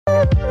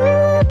Hello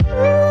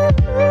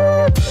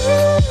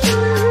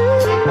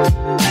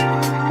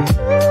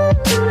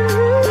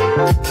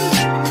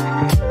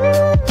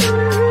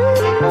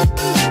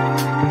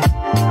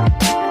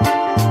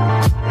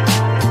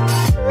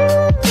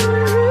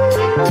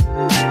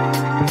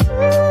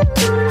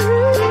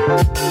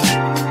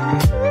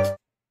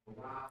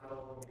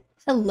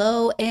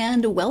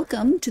and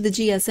welcome to the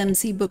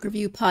GSMC Book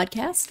Review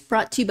Podcast,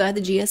 brought to you by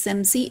the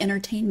GSMC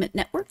Entertainment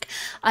Network.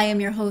 I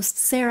am your host,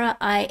 Sarah.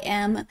 I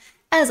am,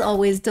 as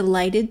always,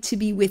 delighted to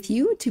be with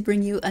you to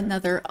bring you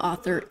another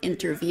author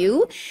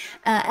interview.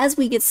 As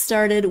we get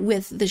started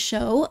with the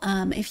show,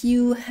 if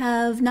you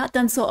have not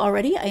done so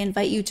already, I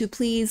invite you to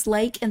please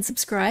like and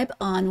subscribe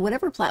on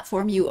whatever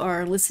platform you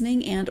are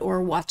listening and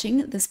or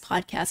watching this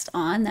podcast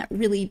on. That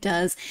really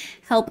does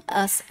help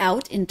us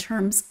out in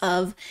terms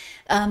of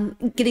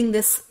getting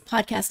this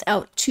podcast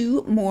out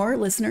to more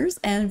listeners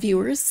and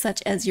viewers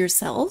such as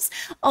yourselves.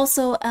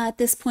 Also, at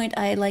this point,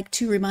 I'd like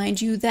to remind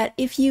you that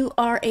if you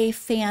are a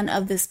fan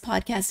of this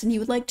podcast and you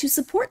would like to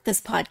support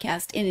this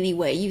podcast in any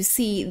way, you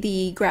see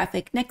the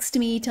graphic next to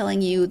me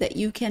telling you that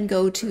you can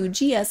go to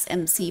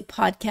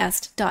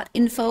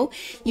gsmcpodcast.info.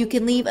 You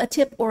can leave a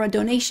tip or a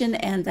donation,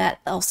 and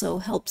that also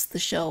helps the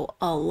show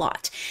a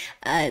lot.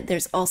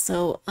 There's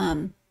also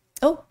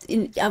I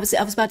was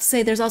about to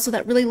say there's also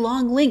that really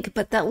long link,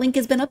 but that link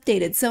has been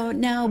updated. So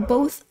now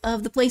both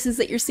of the places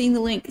that you're seeing the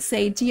link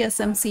say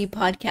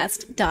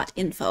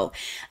gsmcpodcast.info.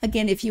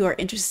 Again, if you are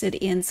interested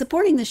in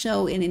supporting the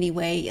show in any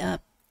way,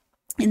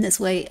 in this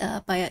way,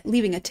 by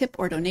leaving a tip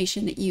or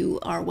donation, you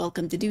are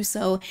welcome to do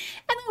so.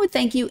 And I would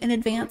thank you in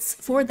advance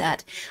for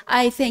that.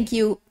 I thank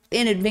you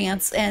in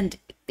advance and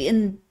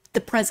in the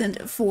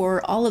present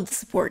for all of the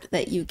support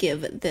that you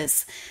give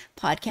this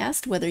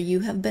podcast, whether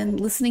you have been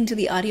listening to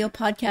the audio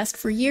podcast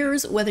for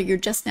years, whether you're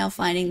just now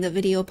finding the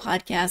video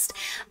podcast.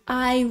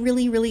 I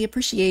really, really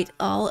appreciate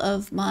all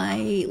of my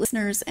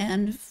listeners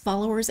and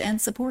followers and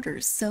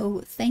supporters.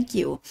 So thank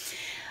you.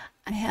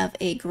 I have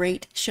a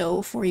great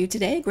show for you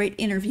today, a great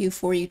interview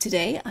for you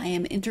today. I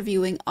am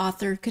interviewing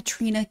author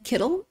Katrina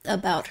Kittle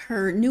about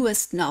her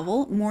newest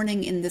novel,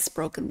 Mourning in This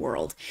Broken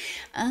World.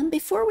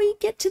 Before we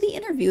get to the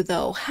interview,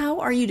 though, how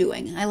are you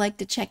doing? I like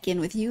to check in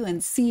with you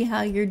and see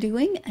how you're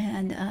doing.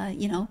 And,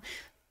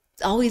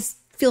 always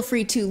feel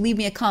free to leave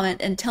me a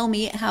comment and tell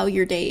me how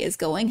your day is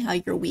going, how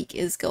your week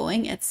is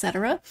going,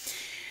 etc.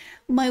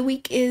 My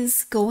week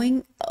is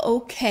going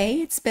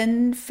okay. It's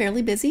been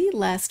fairly busy.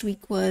 Last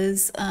week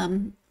was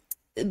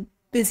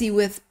busy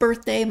with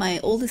my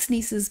oldest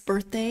niece's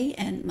birthday,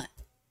 and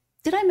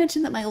did I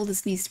mention that my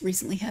oldest niece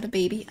recently had a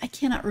baby? I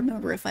cannot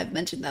remember if I've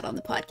mentioned that on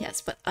the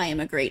podcast, but I am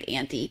a great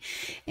auntie,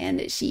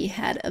 and she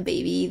had a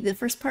baby the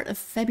first part of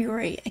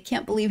February. I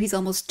can't believe he's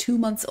almost 2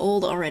 months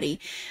old already,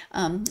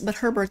 but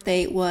her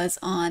birthday was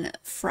on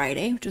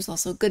Friday, which was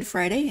also Good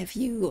Friday if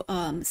you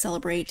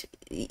celebrate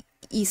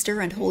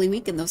Easter and Holy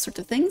Week and those sorts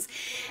of things.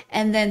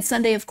 And then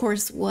Sunday, of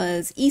course,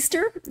 was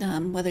Easter,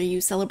 whether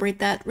you celebrate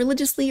that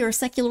religiously or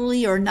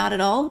secularly or not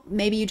at all.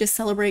 Maybe you just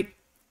celebrate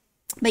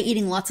by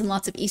eating lots and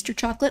lots of Easter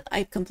chocolate.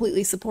 I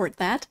completely support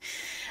that.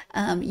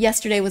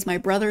 Yesterday was my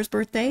brother's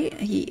birthday.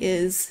 He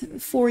is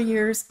 4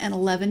 years and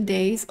 11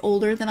 days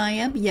older than I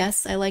am.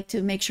 Yes, I like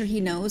to make sure he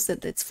knows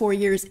that it's 4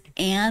 years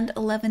and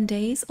 11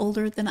 days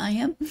older than I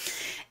am.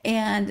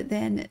 And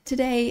then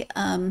today,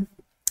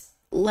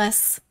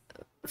 less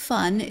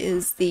fun,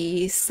 is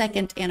the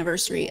second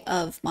anniversary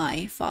of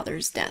my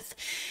father's death.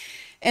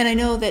 And I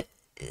know that,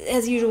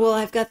 as usual,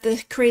 I've got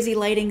the crazy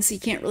lighting, so you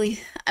can't really,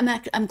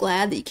 I'm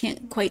glad that you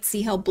can't quite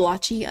see how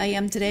blotchy I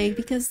am today,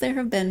 because there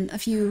have been a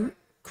few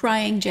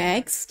crying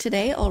jags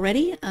today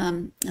already.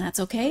 That's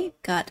okay.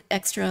 Got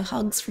extra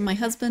hugs from my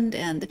husband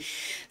and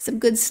some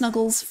good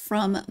snuggles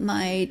from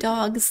my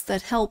dogs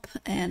that help.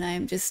 And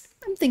I'm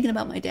thinking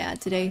about my dad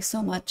today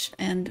so much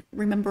and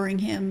remembering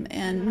him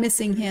and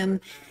missing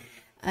him.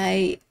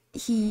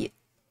 He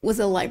was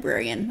a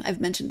librarian. I've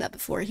mentioned that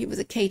before. He was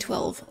a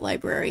K-12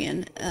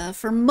 librarian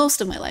for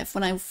most of my life.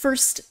 When I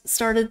first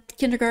started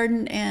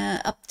kindergarten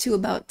up to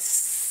about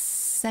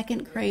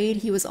second grade,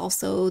 he was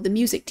also the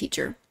music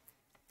teacher.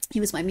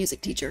 He was my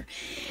music teacher.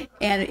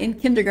 And in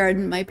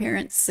kindergarten, my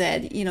parents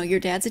said,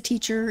 your dad's a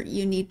teacher.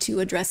 You need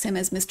to address him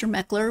as Mr.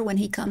 Meckler when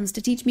he comes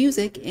to teach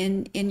music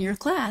in your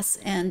class.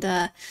 And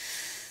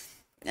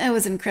I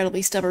was an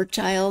incredibly stubborn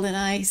child, and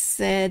I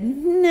said,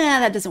 nah,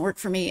 that doesn't work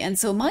for me. And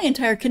so my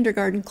entire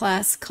kindergarten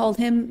class called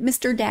him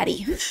Mr.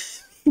 Daddy.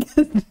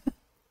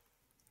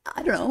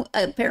 I don't know,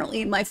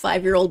 apparently my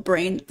 5-year-old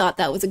brain thought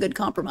that was a good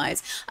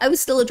compromise. I was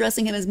still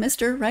addressing him as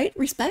Mr., right?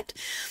 Respect.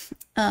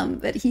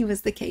 But he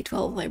was the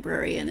K-12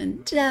 librarian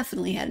and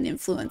definitely had an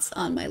influence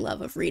on my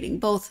love of reading,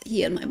 both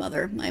he and my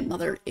mother. My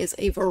mother is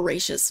a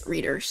voracious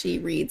reader. She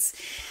reads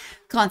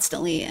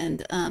constantly,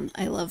 and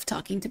I love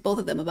talking to both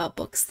of them about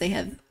books. They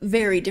have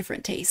very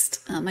different taste.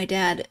 My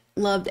dad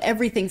loved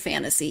everything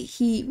fantasy.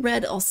 He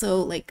read also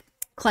like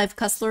Clive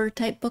Cussler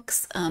type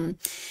books,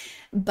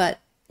 but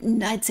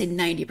I'd say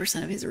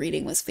 90% of his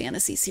reading was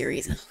fantasy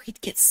series. And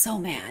he'd get so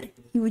mad.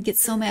 He would get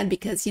so mad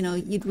because,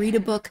 you'd read a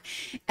book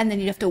and then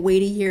you'd have to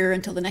wait a year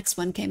until the next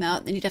one came out.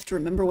 And then you'd have to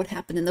remember what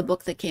happened in the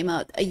book that came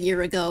out a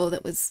year ago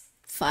that was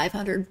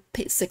 500,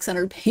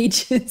 600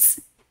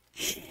 pages.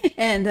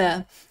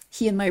 And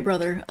he and my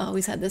brother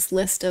always had this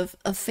list of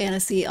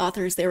fantasy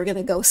authors they were going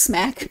to go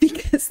smack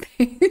because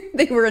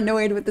they were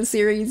annoyed with the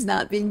series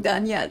not being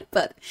done yet.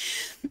 But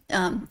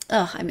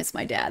I miss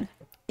my dad.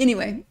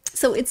 Anyway,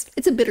 so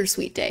it's a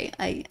bittersweet day.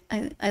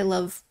 I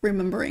love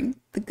remembering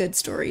the good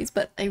stories,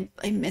 but I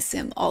miss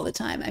him all the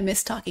time. I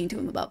miss talking to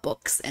him about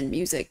books and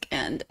music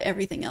and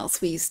everything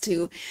else. We used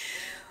to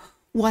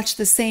watch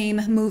the same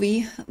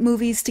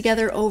movies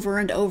together over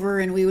and over,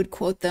 and we would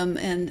quote them.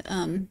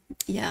 And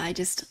yeah,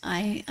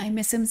 I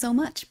miss him so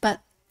much.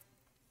 But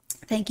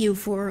thank you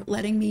for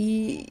letting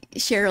me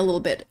share a little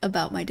bit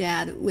about my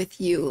dad with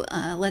you.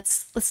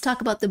 Let's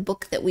talk about the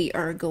book that we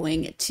are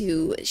going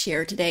to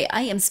share today.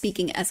 I am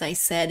speaking, as I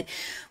said,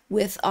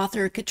 with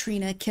author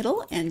Katrina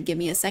Kittle, and give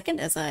me a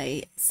second as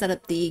I set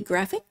up the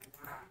graphic.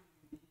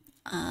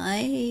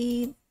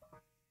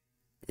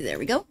 There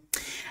we go.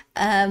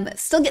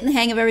 Still getting the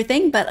hang of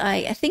everything, but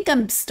I think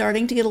I'm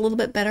starting to get a little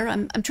bit better.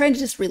 I'm trying to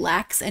just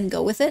relax and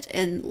go with it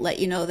and let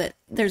you know that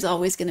there's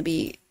always going to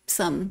be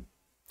some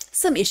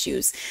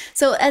issues.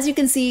 So as you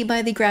can see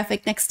by the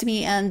graphic next to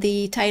me and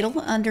the title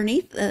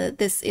underneath,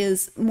 this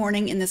is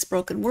Mourning in This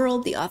Broken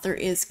World. The author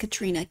is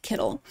Katrina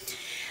Kittle.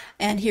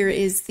 And here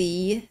is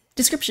the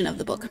description of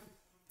the book.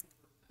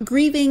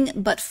 Grieving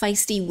but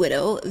feisty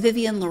widow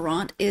Vivian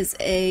Laurent is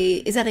at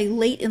a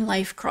late in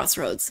life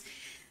crossroads.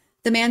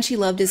 The man she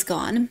loved is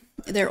gone.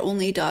 Their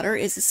only daughter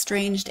is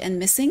estranged and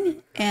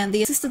missing, and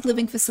the assisted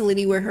living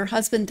facility where her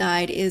husband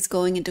died is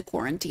going into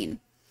quarantine.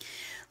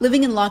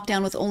 Living in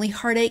lockdown with only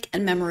heartache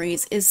and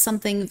memories is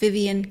something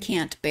Vivian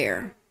can't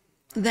bear.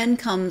 Then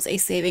comes a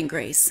saving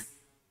grace.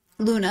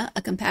 Luna,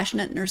 a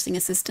compassionate nursing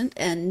assistant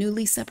and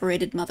newly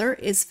separated mother,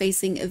 is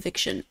facing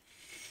eviction.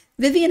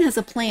 Vivian has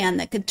a plan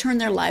that could turn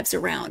their lives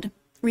around,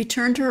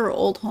 return to her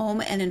old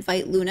home and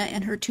invite Luna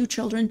and her 2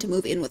 children to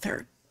move in with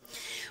her.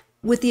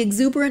 With the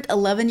exuberant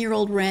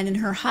 11-year-old Wren in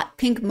her hot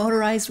pink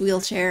motorized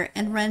wheelchair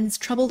and Wren's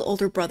troubled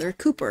older brother,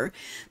 Cooper,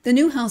 the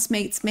new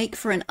housemates make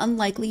for an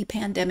unlikely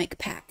pandemic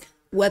pack,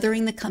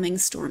 weathering the coming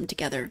storm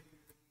together.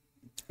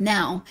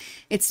 Now,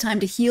 it's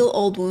time to heal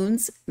old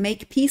wounds,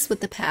 make peace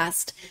with the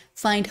past,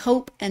 find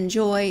hope and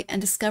joy,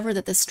 and discover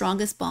that the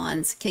strongest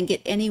bonds can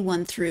get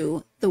anyone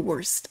through the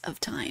worst of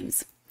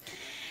times.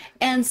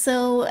 And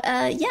so,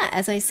 yeah,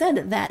 as I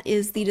said, that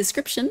is the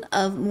description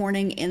of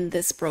Mourning in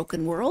This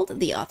Broken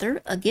World. The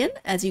author, again,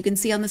 as you can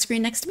see on the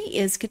screen next to me,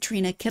 is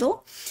Katrina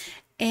Kittle.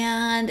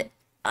 And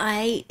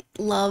I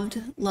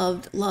loved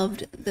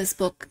this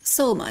book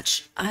so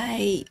much.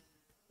 I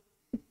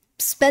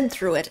sped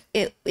through it.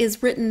 It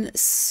is written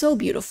so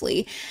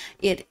beautifully.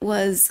 It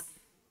was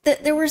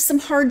that there were some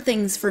hard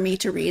things for me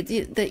to read.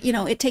 That,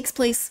 it takes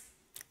place.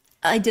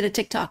 I did a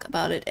TikTok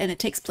about it, and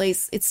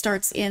it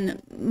starts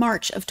in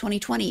March of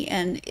 2020.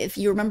 And if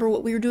you remember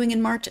what we were doing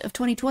in March of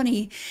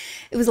 2020,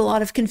 it was a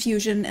lot of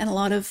confusion and a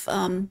lot of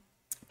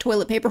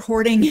toilet paper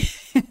hoarding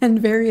and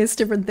various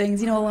different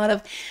things. A lot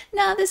of,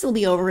 this will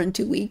be over in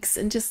 2 weeks,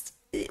 and just,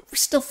 we're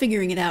still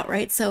figuring it out,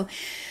 right? So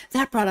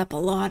that brought up a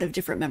lot of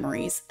different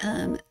memories.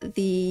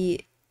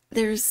 There's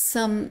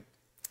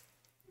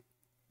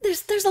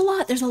a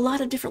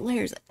lot of different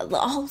layers.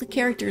 All the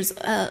characters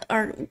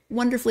are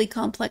wonderfully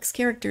complex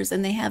characters,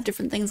 and they have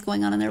different things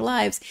going on in their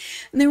lives.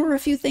 And there were a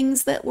few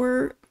things that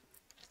were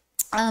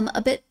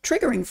a bit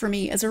triggering for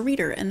me as a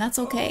reader, and that's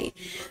okay.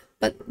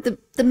 But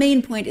the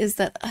main point is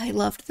that I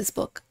loved this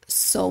book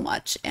so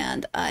much,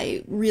 and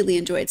I really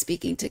enjoyed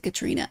speaking to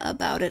Katrina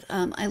about it.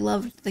 I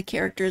loved the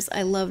characters.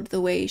 I loved the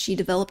way she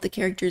developed the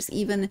characters.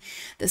 Even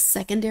the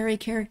secondary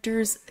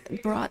characters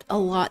brought a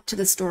lot to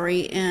the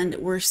story and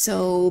were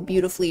so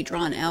beautifully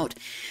drawn out.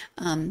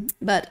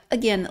 But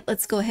again,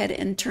 let's go ahead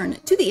and turn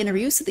to the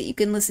interview so that you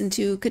can listen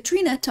to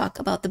Katrina talk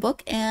about the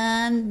book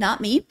and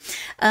not me.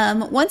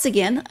 Once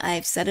again,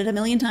 I've said it a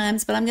million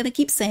times, but I'm going to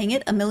keep saying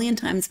it a million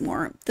times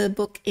more. The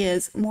book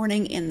is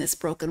Mourning in This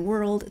Broken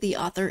World. The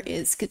author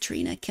is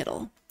Katrina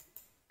Kittle.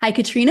 Hi,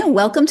 Katrina.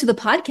 Welcome to the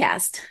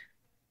podcast.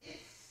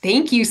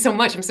 Thank you so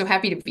much. I'm so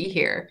happy to be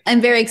here.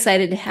 I'm very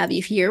excited to have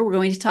you here. We're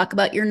going to talk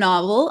about your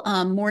novel,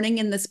 Mourning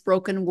in This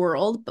Broken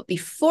World. But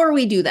before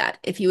we do that,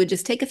 if you would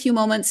just take a few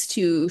moments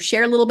to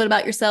share a little bit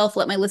about yourself,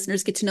 let my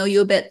listeners get to know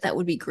you a bit, that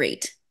would be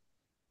great.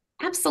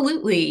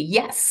 Absolutely.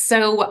 Yes.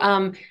 So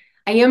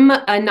I am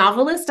a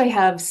novelist. I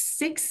have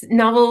 6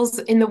 novels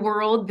in the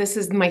world. This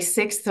is my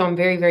 6th, so I'm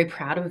very, very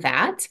proud of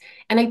that.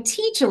 And I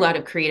teach a lot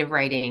of creative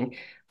writing.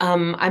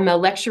 I'm a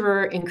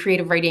lecturer in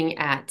creative writing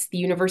at the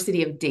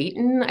University of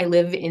Dayton. I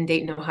live in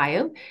Dayton,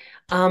 Ohio.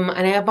 And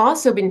I have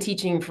also been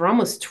teaching for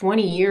almost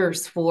 20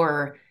 years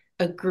for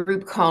a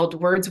group called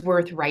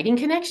Wordsworth Writing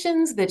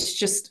Connections. That's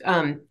just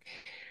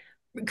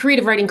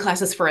creative writing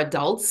classes for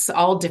adults,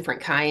 all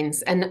different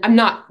kinds. And I'm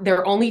not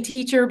their only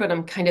teacher, but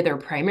I'm kind of their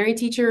primary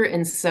teacher.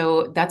 And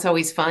so that's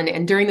always fun.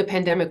 And during the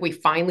pandemic, we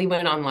finally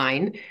went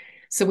online.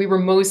 So we were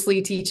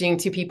mostly teaching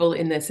to people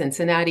in the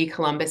Cincinnati,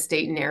 Columbus,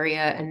 Dayton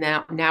area. And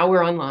now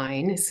we're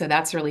online. So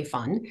that's really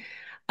fun.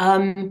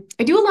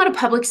 I do a lot of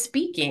public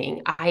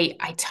speaking. I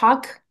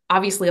talk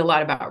obviously a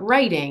lot about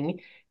writing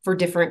for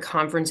different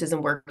conferences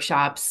and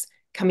workshops.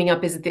 Coming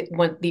up is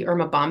the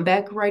Irma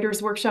Bombeck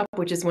Writers Workshop,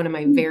 which is one of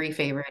my very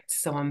favorites.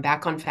 So I'm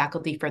back on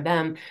faculty for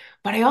them.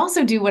 But I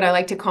also do what I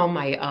like to call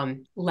my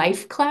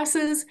life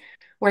classes,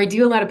 where I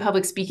do a lot of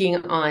public speaking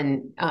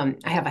on,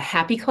 I have a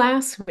happy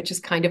class, which is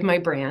kind of my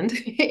brand,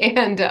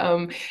 and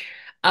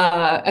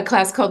a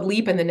class called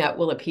Leap and the Net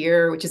Will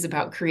Appear, which is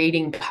about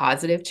creating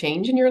positive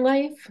change in your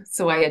life.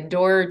 So I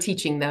adore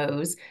teaching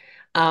those.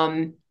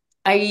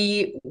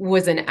 I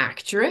was an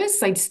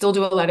actress. I still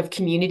do a lot of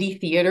community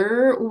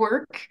theater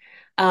work.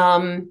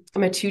 I'm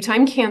a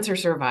two-time cancer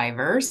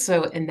survivor.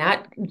 So, and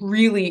that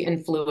really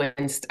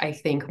influenced, I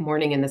think,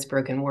 Mourning in This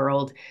Broken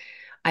World.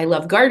 I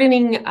love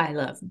gardening. I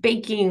love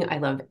baking. I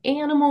love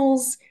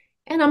animals.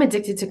 And I'm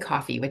addicted to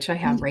coffee, which I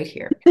have right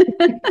here.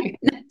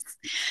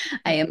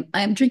 I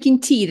am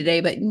drinking tea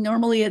today, but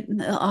normally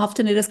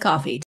often it is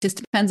coffee. It just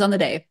depends on the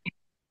day.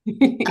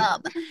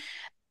 Um,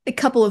 a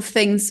couple of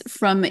things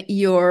from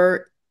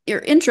your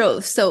intro.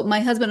 So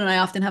my husband and I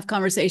often have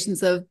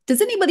conversations of,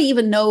 does anybody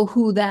even know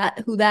who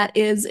that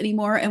is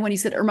anymore? And when you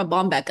said Irma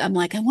Bombeck, I'm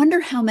like, I wonder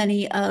how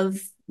many of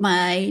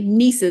my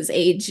niece's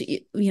age,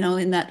 in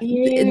the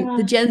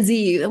Yeah, Gen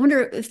Z, I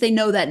wonder if they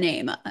know that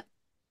name.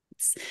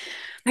 It's,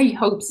 I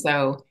hope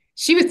so.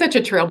 She was such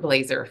a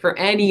trailblazer for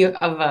any of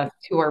us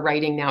who are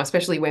writing now,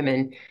 especially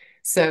women.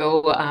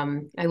 So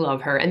I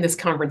love her. And this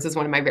conference is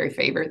one of my very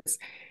favorites.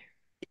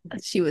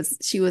 she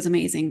was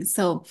amazing.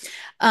 So,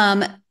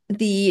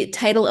 the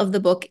title of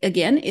the book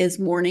again is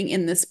Mourning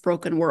in This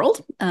Broken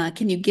World.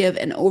 Can you give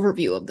an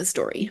overview of the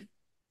story?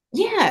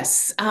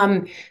 Yes.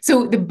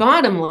 So the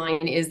bottom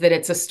line is that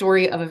it's a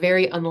story of a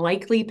very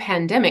unlikely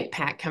pandemic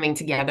pack coming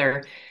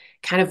together,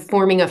 kind of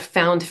forming a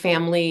found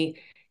family.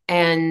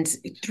 And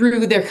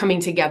through their coming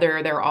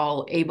together, they're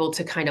all able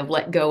to kind of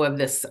let go of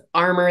this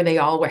armor they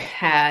all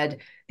had,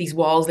 these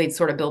walls they'd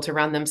sort of built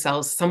around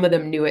themselves. Some of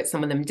them knew it,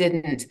 some of them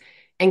didn't,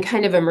 and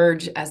kind of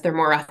emerge as their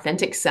more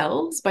authentic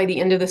selves by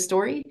the end of the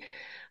story.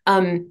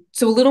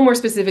 So a little more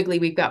specifically,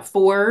 we've got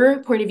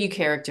four point of view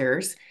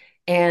characters.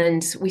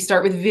 And we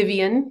start with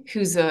Vivian,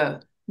 who's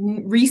a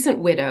recent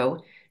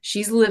widow.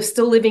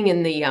 Still living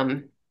in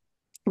the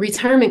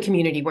retirement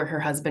community where her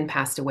husband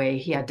passed away.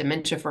 He had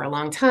dementia for a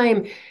long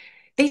time.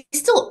 They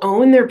still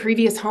own their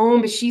previous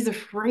home, but she's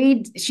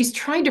afraid. She's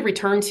tried to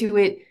return to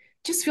it.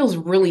 Just feels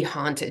really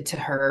haunted to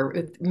her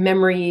with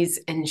memories,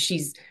 and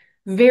she's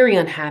very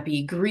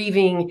unhappy,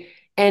 grieving.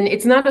 And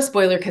it's not a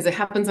spoiler because it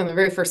happens on the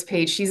very first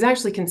page. She's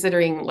actually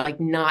considering like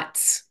not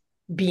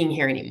being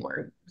here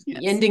anymore,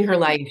 Yes. ending her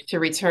life to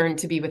return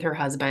to be with her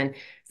husband,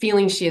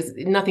 feeling she is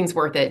nothing's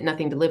worth it,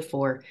 nothing to live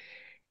for.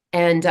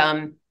 And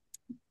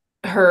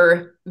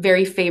her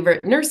very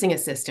favorite nursing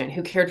assistant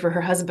who cared for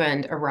her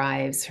husband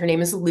arrives. Her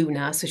name is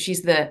Luna. So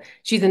she's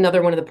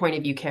another one of the point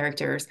of view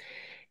characters.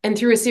 And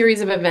through a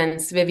series of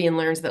events, Vivian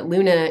learns that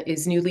Luna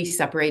is newly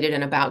separated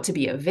and about to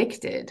be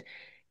evicted.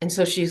 And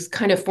so she's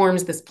kind of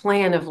forms this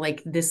plan of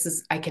like,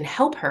 I can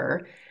help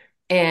her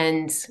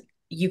and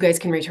you guys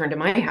can return to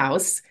my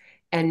house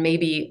and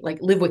maybe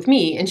like live with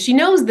me. And she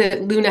knows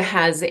that Luna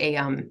has a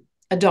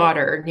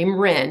daughter named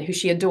Ren who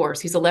she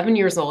adores, who's 11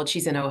 years old.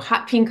 She's in a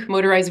hot pink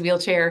motorized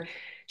wheelchair.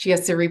 She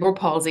has cerebral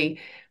palsy,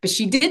 but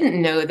she didn't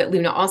know that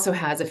Luna also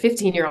has a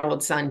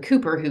 15-year-old son,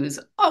 Cooper, who's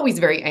always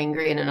very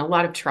angry and in a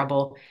lot of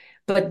trouble.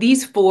 But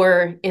these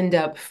four end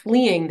up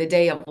fleeing the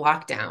day of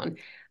lockdown.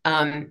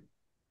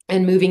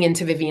 And moving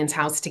into Vivian's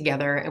house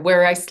together,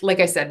 where like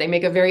I said, they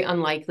make a very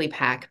unlikely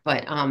pack,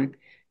 but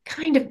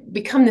kind of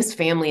become this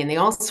family, and they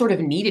all sort of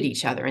needed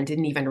each other and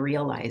didn't even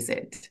realize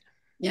it.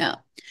 Yeah.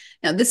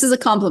 Now this is a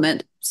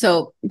compliment.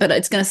 So, but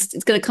it's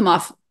gonna come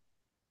off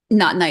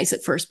not nice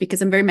at first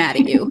because I'm very mad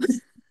at you.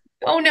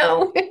 Oh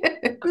no.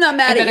 I'm not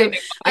I mad at bet I you. know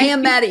I why.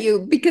 am mad at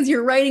you because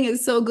your writing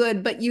is so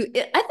good, but I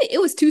think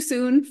it was too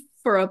soon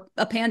for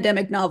a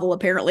pandemic novel,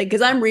 apparently,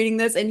 because I'm reading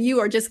this and you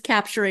are just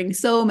capturing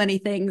so many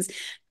things,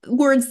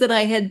 words that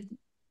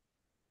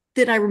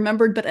I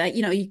remembered, but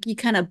you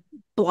kind of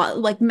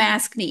like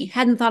mask me.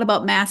 Hadn't thought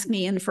about mask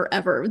me in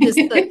forever. Just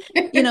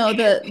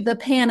the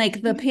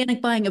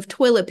panic buying of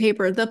toilet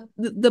paper,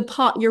 the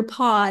pot, your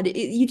pod.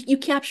 You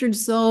captured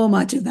so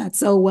much of that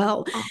so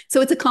well.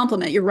 So it's a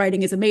compliment. Your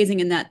writing is amazing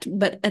in that.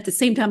 But at the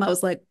same time, I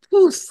was like,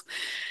 oof,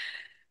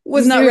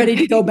 was Too not soon. ready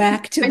to go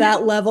back to I know.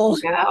 that level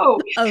No.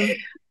 of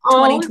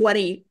Oh,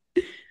 2020.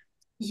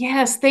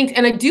 yes, thanks.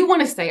 And I do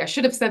want to say, I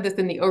should have said this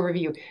in the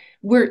overview,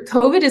 where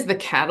COVID is the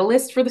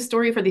catalyst for the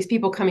story for these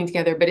people coming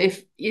together, but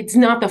if it's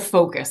not the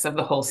focus of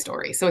the whole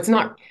story. So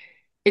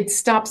it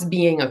stops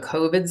being a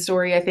COVID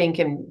story, I think,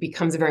 and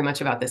becomes very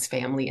much about this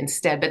family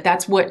instead. But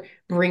that's what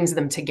brings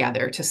them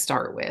together to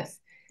start with.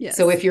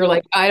 So Yes. if you're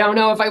like, I don't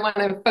know if I want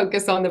to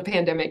focus on the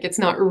pandemic, it's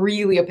not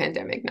really a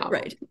pandemic novel.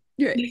 Right.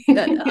 Right.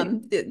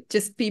 That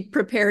just be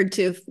prepared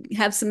to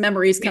have some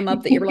memories come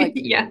up that you're like,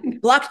 Yeah.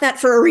 blocked that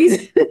for a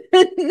reason.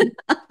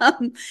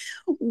 um,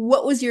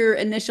 what was your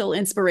initial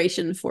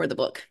inspiration for the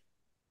book?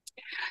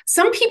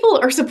 Some people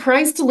are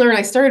surprised to learn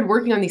I started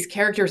working on these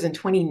characters in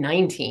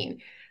 2019.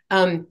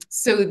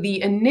 So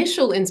the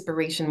initial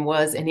inspiration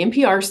was an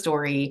NPR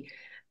story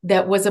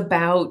that was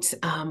about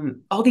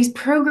all these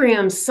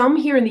programs, some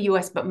here in the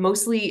US, but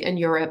mostly in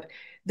Europe,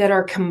 that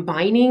are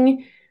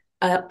combining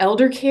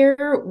elder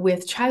care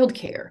with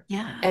childcare.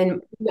 Yeah.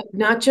 And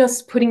not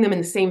just putting them in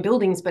the same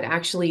buildings, but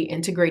actually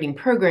integrating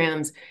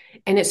programs.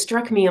 And it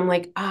struck me, I'm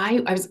like,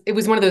 it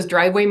was one of those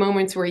driveway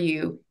moments where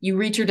you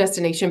reach your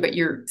destination, but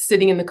you're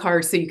sitting in the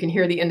car so you can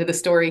hear the end of the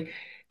story.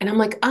 And I'm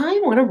like,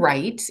 I want to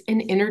write an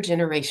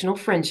intergenerational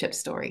friendship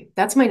story.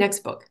 That's my next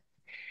book.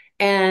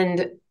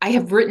 And I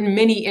have written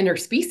many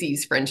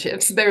interspecies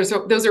friendships.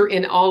 Those are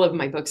in all of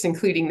my books,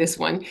 including this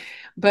one.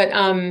 But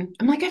I'm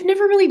like, I've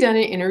never really done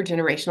an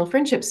intergenerational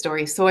friendship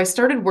story. So I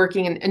started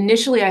working, and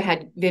initially I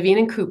had Vivian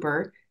and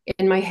Cooper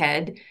in my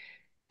head.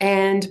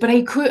 But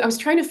I was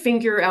trying to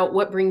figure out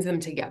what brings them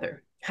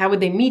together. How would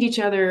they meet each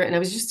other? And I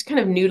was just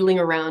kind of noodling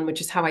around, which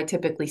is how I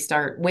typically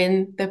start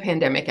when the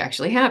pandemic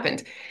actually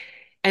happened.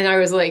 And I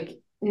was like,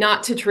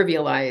 not to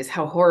trivialize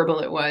how horrible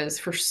it was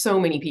for so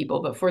many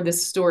people, but for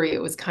this story,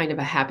 it was kind of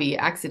a happy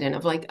accident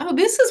of like, oh,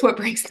 this is what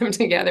brings them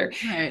together.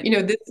 Right.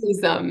 This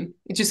is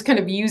just kind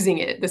of using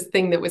it, this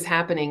thing that was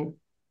happening.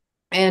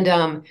 And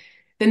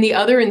then the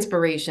other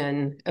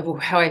inspiration of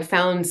how I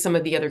found some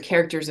of the other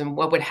characters and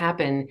what would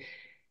happen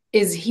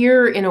is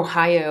here in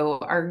Ohio,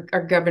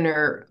 our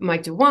governor,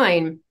 Mike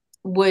DeWine,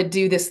 would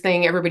do this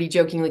thing everybody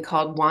jokingly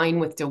called wine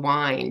with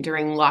DeWine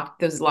during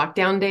those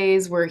lockdown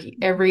days where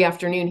every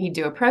afternoon he'd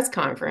do a press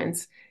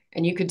conference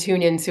and you could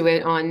tune into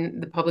it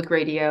on the public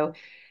radio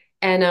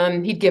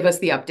and he'd give us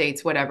the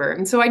updates, whatever.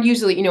 And so I'd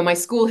usually, my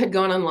school had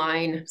gone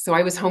online, so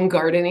I was home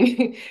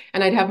gardening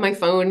and I'd have my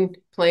phone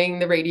playing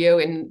the radio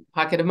in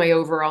pocket of my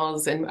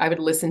overalls and I would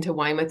listen to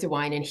Wine with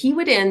DeWine. And he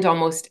would end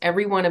almost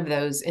every one of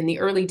those in the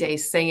early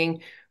days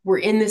saying, we're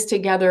in this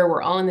together,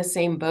 we're all in the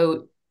same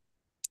boat.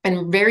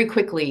 And very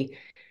quickly,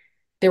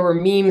 there were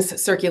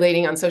memes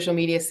circulating on social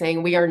media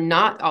saying we are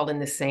not all in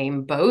the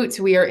same boat.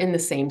 We are in the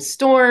same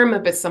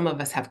storm, but some of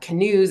us have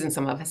canoes and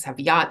some of us have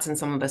yachts and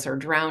some of us are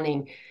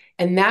drowning.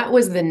 And that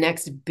was the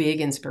next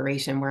big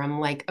inspiration where I'm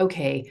like,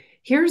 okay,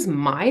 here's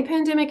my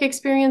pandemic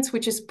experience,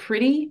 which is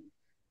pretty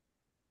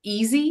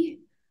easy.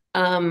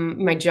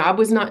 My job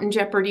was not in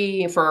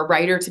jeopardy. For a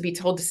writer to be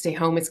told to stay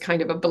home is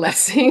kind of a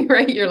blessing,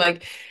 right? You're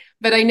like,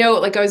 but I know,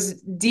 like, I was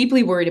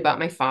deeply worried about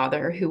my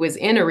father, who was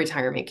in a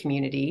retirement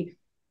community.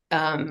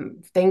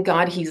 Thank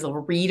God he's a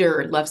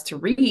reader, loves to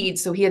read,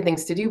 so he had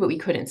things to do, but we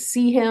couldn't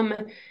see him.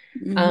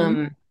 Mm-hmm.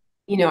 Um,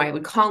 I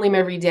would call him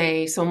every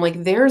day. So I'm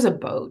like, there's a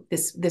boat.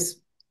 This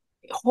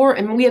horror,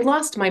 and we had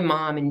lost my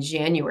mom in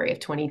January of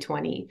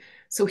 2020.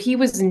 So he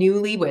was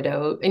newly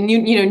widowed and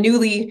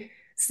newly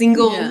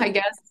single, Yeah. I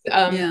guess.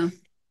 Yeah.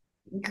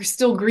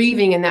 Still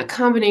grieving, and that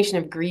combination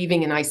of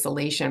grieving and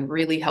isolation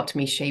really helped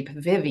me shape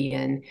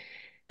Vivian.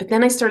 But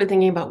then I started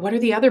thinking about what are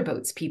the other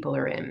boats people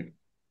are in.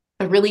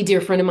 A really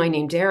dear friend of mine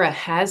named Dara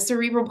has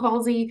cerebral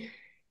palsy.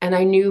 And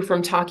I knew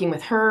from talking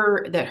with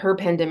her that her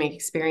pandemic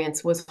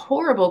experience was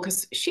horrible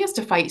because she has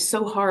to fight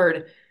so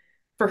hard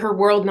for her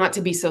world not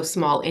to be so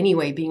small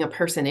anyway, being a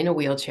person in a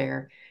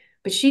wheelchair.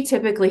 But she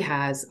typically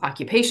has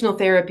occupational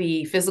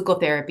therapy, physical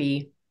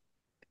therapy,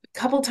 a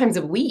couple times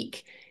a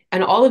week.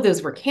 And all of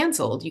those were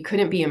canceled. You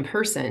couldn't be in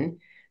person.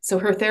 So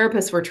her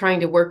therapists were trying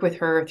to work with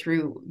her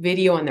through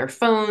video on their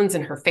phones,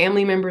 and her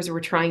family members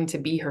were trying to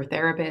be her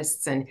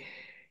therapists. And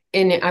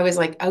I was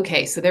like,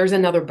 okay, so there's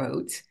another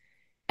boat.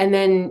 And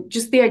then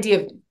just the idea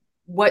of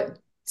what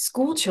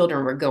school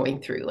children were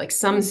going through. Like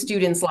some Mm-hmm.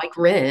 students like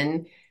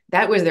Rin,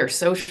 that was their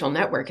social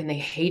network and they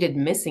hated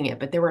missing it.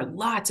 But there were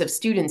lots of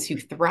students who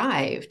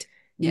thrived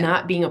Yeah.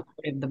 not being a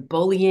part of the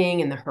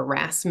bullying and the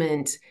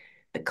harassment,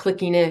 the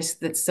clickiness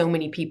that so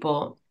many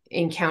people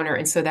encounter.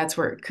 And so that's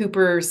where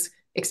Cooper's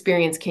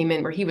experience came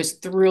in, where he was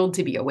thrilled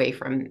to be away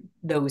from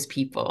those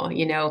people.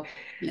 Yeah.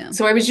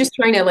 So I was just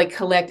trying to like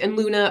collect, and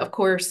Luna, of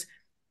course,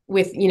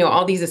 with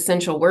all these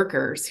essential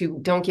workers who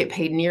don't get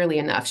paid nearly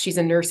enough. She's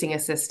a nursing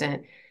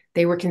assistant.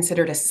 They were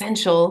considered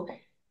essential.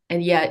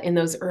 And yet in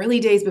those early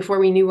days before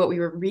we knew what we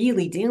were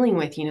really dealing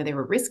with, they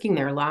were risking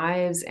their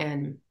lives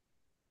and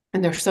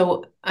they're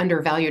so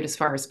undervalued as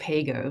far as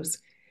pay goes.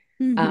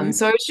 Mm-hmm.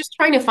 So I was just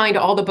trying to find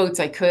all the boats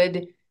I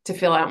could to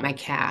fill out my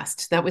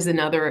cast. That was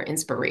another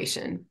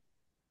inspiration.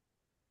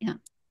 Yeah.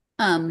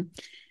 Um,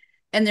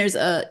 and there's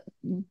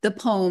the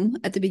poem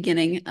at the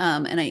beginning,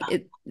 and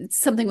it's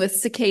something with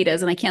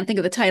cicadas, and I can't think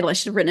of the title. I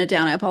should have written it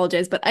down. I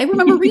apologize, but I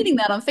remember reading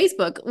that on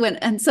Facebook when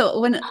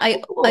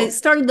I Cool.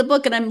 started the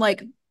book, and I'm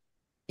like,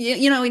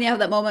 when you have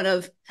that moment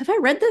of, have I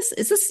read this?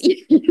 Is this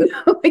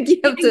like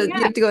you Yeah.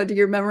 have to go into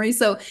your memory.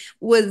 So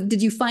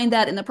did you find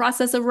that in the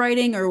process of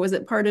writing, or was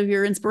it part of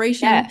your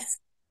inspiration? Yes.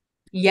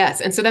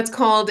 Yes. And so that's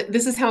called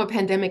This Is How a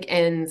Pandemic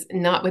Ends,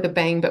 Not with a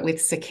Bang, but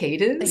with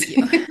Cicadas.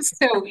 Thank you.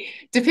 So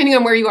depending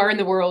on where you are in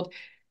the world,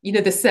 the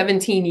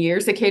 17-year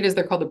cicadas,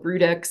 they're called the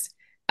Brudex.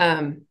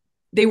 Um,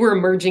 they were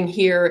emerging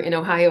here in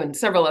Ohio and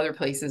several other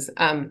places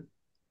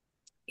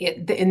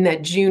in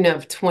that June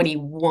of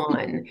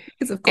 21.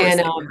 Because of course And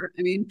they were.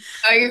 I mean,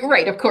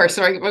 right, of course.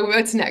 So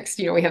what's next?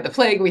 We have the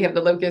plague, we have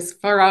the locusts,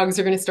 frogs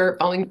are going to start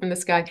falling from the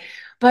sky.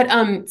 But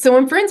so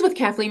I'm friends with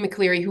Kathleen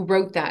McCleary, who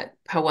wrote that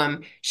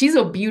poem. She's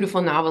a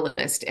beautiful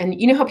novelist. And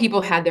you know how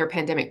people had their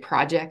pandemic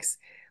projects?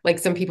 Like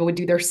some people would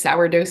do their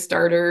sourdough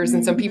starters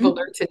and some people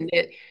learned to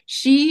knit.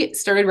 She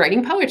started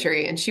writing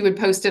poetry and she would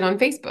post it on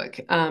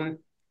Facebook.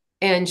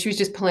 And she was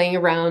just playing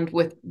around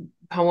with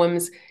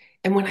poems.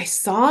 And when I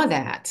saw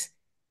that,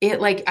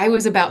 I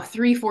was about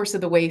 3/4 of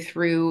the way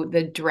through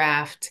the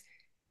draft,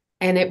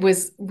 and it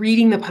was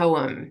reading the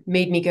poem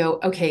made me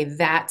go, okay,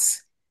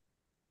 that's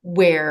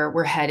where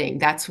we're heading.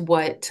 That's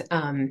what,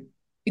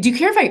 do you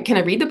care if can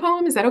I read the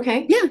poem? Is that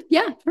okay?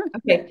 yeah, sure.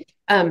 Okay.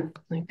 Let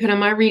me put on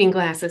my reading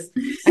glasses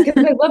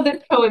because I love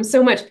this poem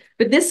so much.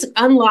 But this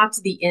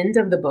unlocked the end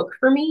of the book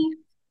for me.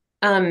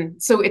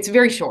 So it's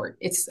very short.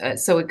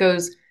 So it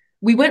goes,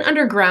 we went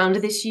underground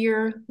this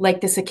year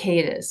like the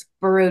cicadas,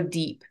 burrowed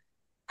deep,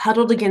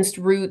 huddled against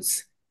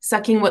roots,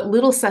 sucking what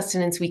little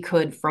sustenance we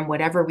could from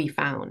whatever we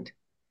found.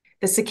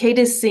 The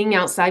cicadas sing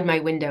outside my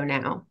window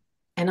now,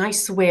 and I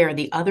swear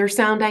the other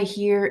sound I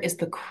hear is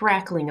the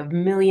crackling of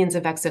millions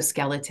of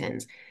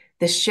exoskeletons,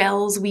 the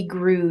shells we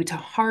grew to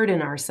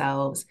harden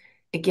ourselves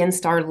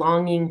against our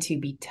longing to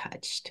be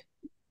touched.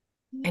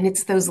 And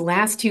it's those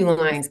last two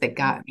lines that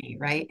got me,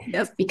 right?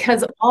 Yep.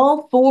 Because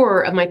all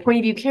four of my point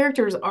of view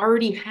characters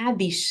already had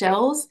these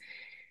shells,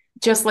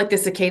 just like the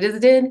cicadas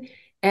did.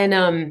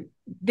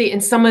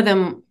 And some of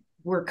them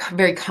were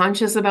very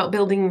conscious about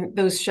building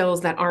those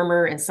shells, that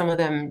armor, and some of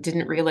them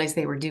didn't realize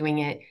they were doing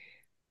it.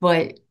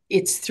 But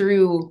it's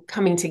through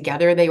coming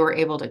together, they were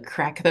able to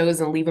crack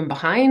those and leave them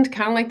behind,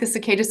 kind of like the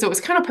cicadas. So it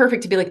was kind of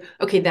perfect to be like,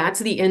 okay, that's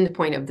the end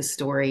point of the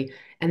story.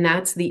 And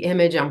that's the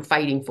image I'm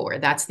fighting for.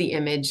 That's the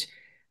image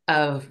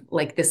of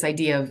like this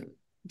idea of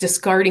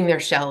discarding their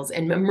shells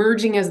and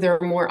emerging as their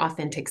more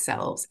authentic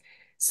selves.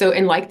 So,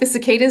 and like the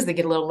cicadas, they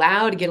get a little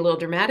loud, get a little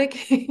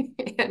dramatic,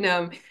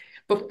 and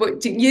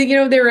but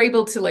they're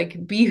able to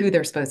like be who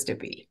they're supposed to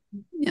be.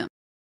 Yeah.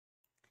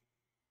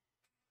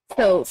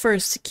 So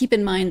first, keep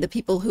in mind the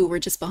people who were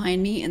just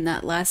behind me in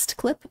that last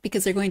clip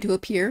because they're going to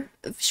appear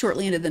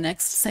shortly into the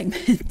next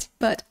segment.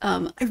 But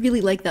I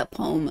really like that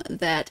poem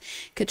that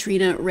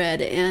Katrina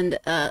read, and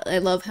I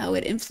love how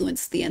it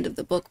influenced the end of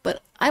the book.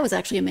 But I was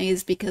actually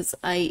amazed because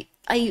I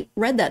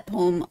read that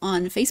poem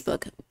on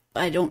Facebook.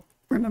 I don't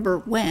remember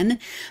when,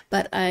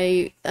 but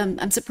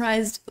I'm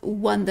surprised,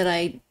 one, that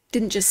I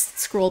didn't just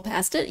scroll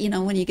past it.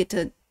 When you get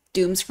to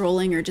doom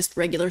scrolling or just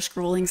regular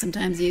scrolling,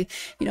 sometimes you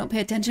don't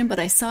pay attention, but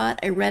I saw it,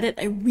 I read it,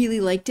 I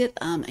really liked it.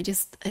 I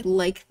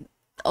like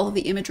all of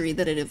the imagery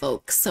that it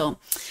evokes. So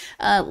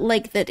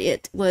like that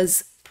it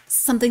was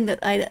something that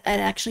I'd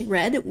actually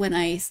read when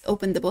I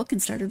opened the book and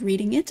started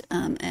reading it,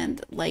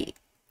 and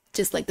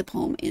just like the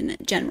poem in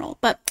general.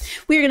 But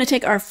we're going to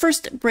take our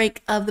first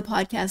break of the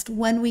podcast.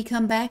 When we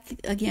come back,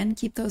 again,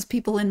 keep those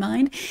people in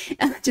mind,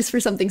 just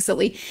for something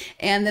silly.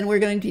 And then we're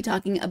going to be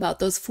talking about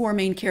those four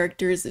main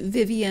characters,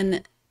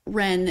 Vivian,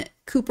 Ren,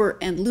 Cooper,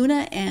 and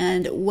Luna,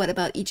 and what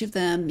about each of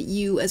them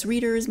you as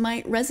readers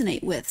might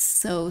resonate with.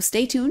 So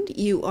stay tuned.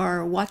 You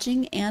are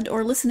watching and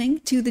or listening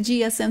to the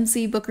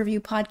GSMC Book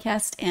Review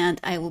Podcast, and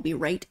I will be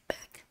right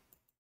back.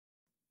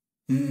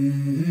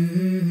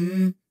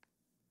 Mm-hmm.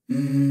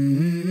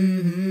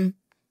 Mm-hmm.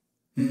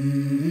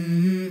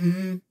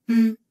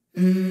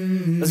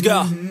 Mm-hmm. Let's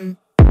go.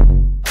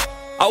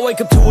 I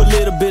wake up to a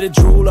little bit of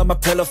drool on my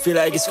pillow, feel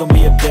like it's gonna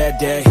be a bad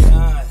day.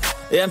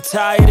 Yeah, I'm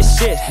tired of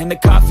shit, and the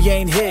coffee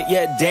ain't hit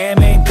yet,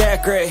 damn, ain't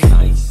that great.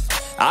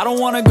 I don't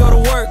wanna go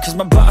to work, cause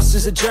my boss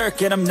is a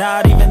jerk, and I'm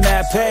not even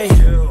that paid.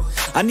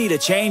 I need a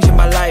change in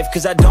my life,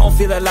 cause I don't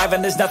feel alive,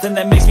 and there's nothing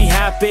that makes me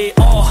happy.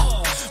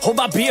 Hold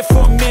my beer for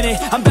a minute,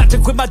 I'm about to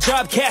quit my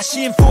job, cash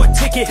in for a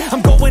ticket.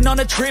 I'm going on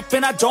a trip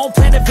and I don't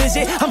plan to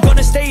visit. I'm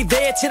gonna stay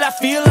there till I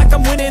feel like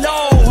I'm winning,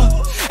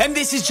 and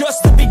this is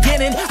just the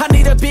beginning. I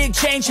need a big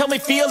change, help me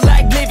feel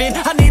like living.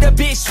 I need a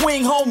big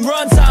swing, home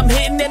runs I'm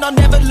hitting, and I'll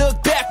never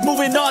look back,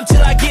 moving on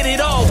till I get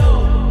it all.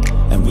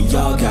 And we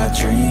all got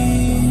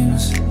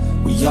dreams,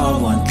 we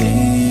all want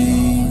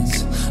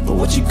things, but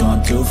what you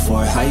gonna do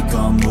for it? How you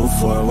gonna move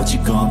for it? What you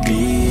gonna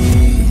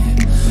be?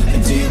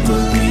 And do you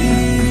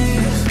believe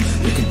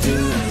you can do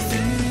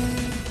anything?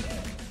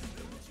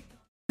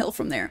 Hell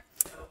from there.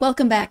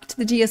 Welcome back to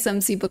the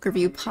GSMC Book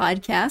Review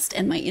Podcast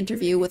and my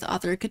interview with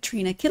author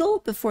Katrina Kittle.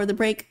 Before the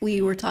break,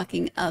 we were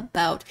talking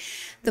about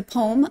the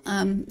poem,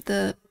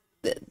 the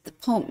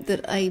poem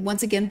that I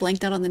once again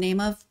blanked out on the name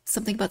of,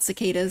 something about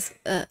cicadas.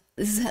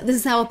 This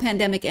is how a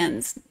pandemic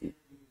ends.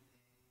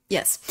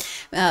 Yes,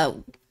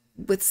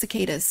 with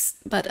cicadas,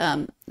 but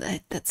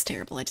that's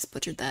terrible. I just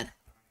butchered that.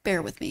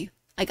 Bear with me.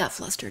 I got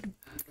flustered.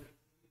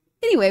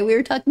 anyway, we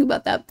were talking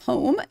about that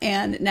poem,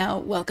 and now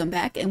welcome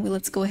back, and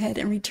let's go ahead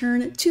and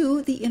return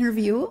to the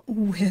interview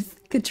with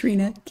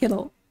Katrina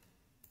Kittle.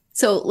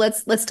 So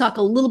let's talk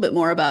a little bit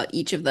more about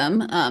each of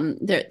them.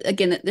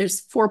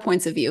 There's 4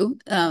 points of view,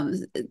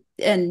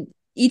 and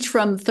each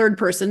from third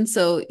person.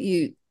 So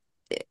I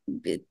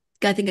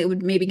think it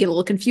would maybe get a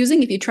little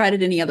confusing if you tried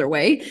it any other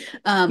way.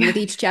 With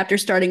each chapter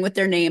starting with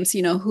their names,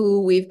 you know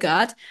who we've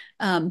got.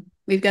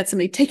 We've got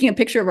somebody taking a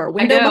picture of our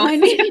window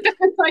behind me.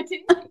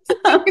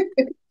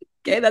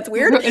 Okay, that's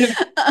weird.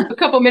 A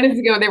couple minutes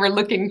ago, they were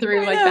looking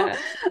through like that.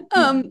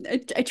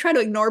 I try to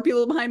ignore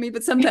people behind me,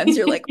 but sometimes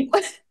you're like,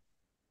 what?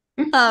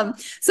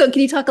 So can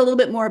you talk a little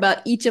bit more about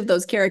each of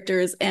those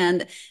characters?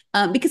 And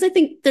because I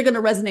think they're going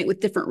to resonate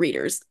with different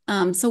readers.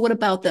 So what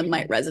about them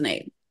might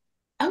resonate?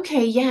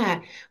 Okay,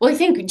 yeah. Well, I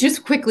think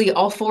just quickly,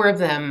 all 4 of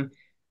them,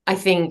 I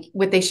think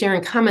what they share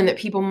in common that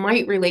people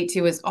might relate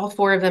to is all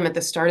 4 of them at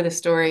the start of the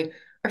story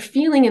are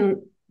feeling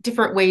in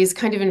different ways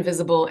kind of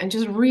invisible and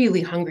just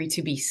really hungry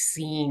to be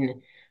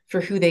seen for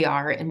who they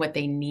are and what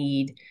they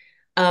need.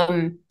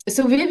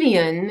 So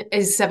Vivian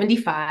is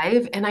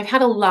 75, and I've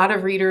had a lot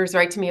of readers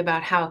write to me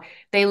about how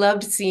they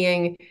loved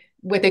seeing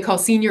what they call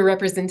senior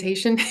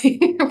representation,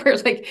 where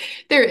like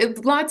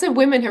lots of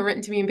women have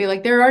written to me and be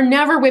like, there are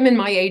never women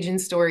my age in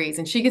stories,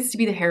 and she gets to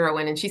be the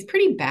heroine, and she's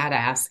pretty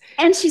badass.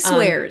 And she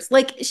swears,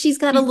 like she's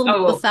got a little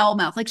bit of a foul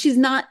mouth. Like she's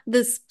not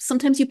this.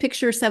 Sometimes you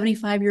picture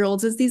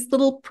 75-year-olds as these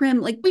little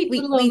prim, like we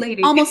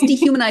almost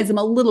dehumanize them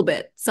a little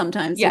bit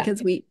sometimes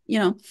because we,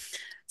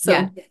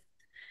 so.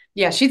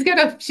 Yeah, she's got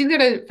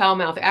a foul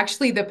mouth.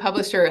 Actually, the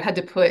publisher had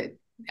to put,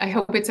 I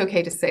hope it's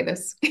okay to say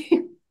this.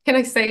 Can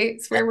I say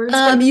swear words?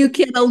 You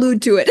can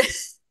allude to it.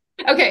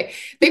 Okay.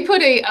 They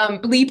put a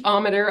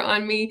bleepometer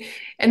on me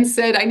and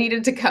said I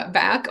needed to cut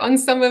back on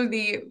some of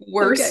the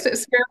worst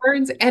swear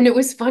words. And it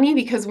was funny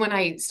because when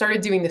I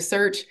started doing the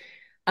search,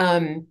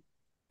 they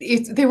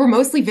were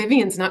mostly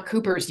Vivian's, not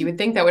Cooper's. You would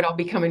think that would all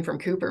be coming from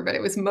Cooper, but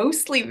it was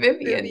mostly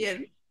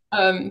Vivian.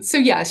 So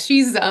yeah,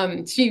 she's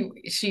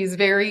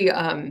very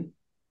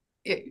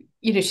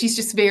she's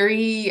just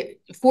very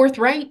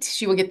forthright.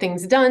 She will get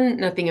things done.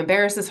 Nothing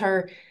embarrasses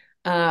her.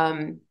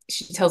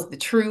 She tells the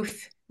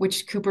truth,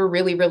 which Cooper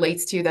really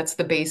relates to. That's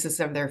the basis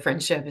of their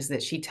friendship, is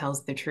that she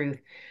tells the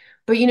truth.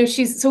 But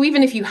so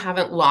even if you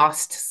haven't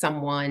lost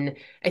someone,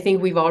 I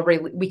think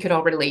we could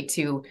all relate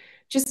to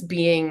just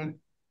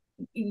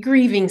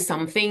grieving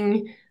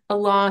something, a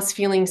loss,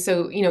 feeling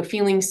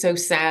so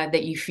sad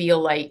that you feel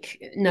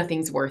like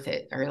nothing's worth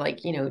it, or like,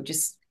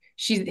 just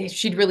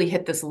she'd really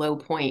hit this low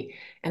point.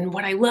 And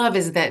what I love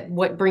is that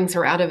what brings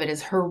her out of it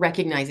is her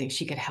recognizing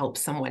she could help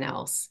someone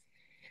else.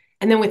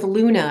 And then with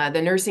Luna,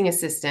 the nursing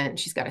assistant,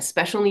 she's got a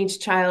special needs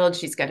child.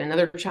 She's got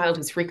another child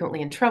who's frequently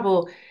in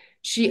trouble.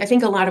 I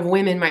think a lot of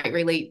women might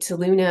relate to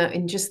Luna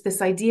in just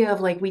this idea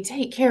of like, we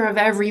take care of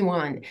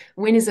everyone.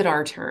 When is it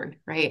our turn,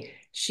 right?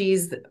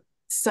 She's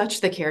such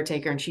the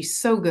caretaker and she's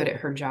so good at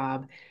her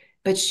job.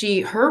 But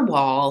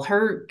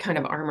her kind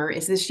of armor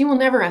is that she will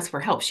never ask for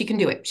help. She can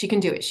do it.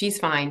 She's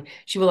fine.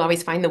 She will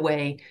always find the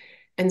way.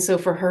 And so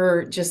for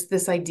her, just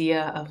this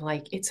idea of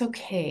like, it's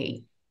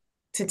okay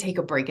to take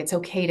a break. It's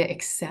okay to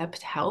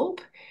accept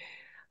help.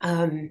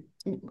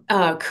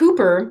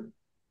 Cooper,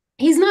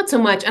 he's not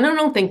so much, and I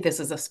don't think this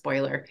is a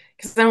spoiler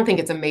because I don't think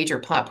it's a major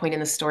plot point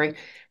in the story,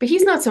 but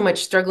he's not so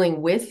much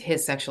struggling with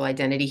his sexual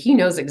identity. He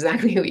knows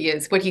exactly who he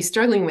is. What he's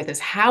struggling with is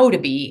how to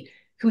be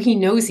who he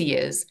knows he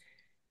is,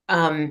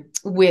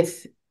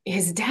 with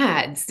his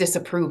dad's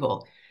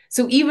disapproval.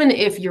 So even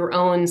if your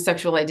own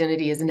sexual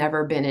identity has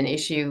never been an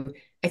issue,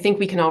 I think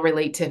we can all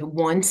relate to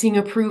wanting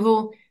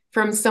approval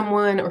from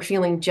someone or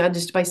feeling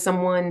judged by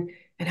someone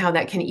and how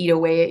that can eat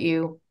away at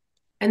you.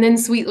 And then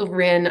sweet little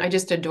Rin, I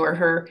just adore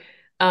her.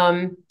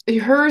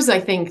 Hers, I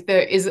think,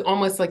 is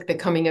almost like the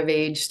coming of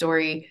age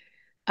story.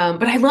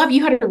 But I love,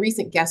 you had a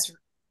recent guest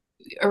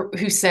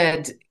who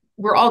said,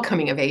 we're all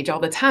coming of age all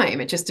the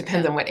time. It just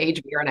depends on what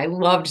age we are. And I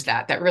loved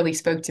that. That really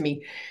spoke to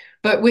me.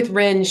 But with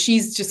Ren,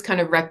 she's just kind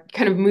of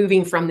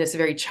moving from this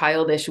very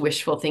childish,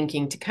 wishful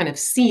thinking to kind of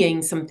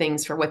seeing some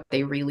things for what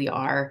they really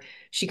are.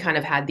 She kind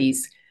of had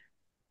these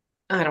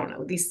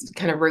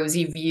kind of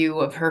rosy view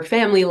of her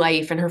family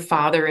life and her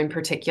father in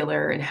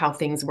particular and how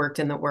things worked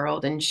in the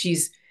world. And she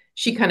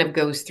kind of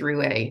goes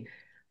through a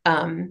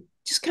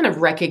just kind of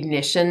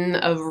recognition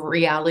of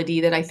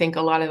reality that I think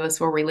a lot of us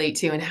will relate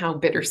to, and how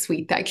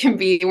bittersweet that can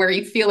be, where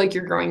you feel like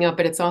you're growing up,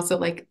 but it's also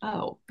like,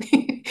 oh,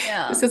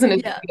 this isn't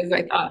as good as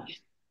I thought.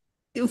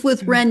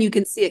 With Ren, you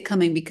can see it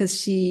coming because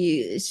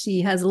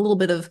she has a little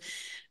bit of,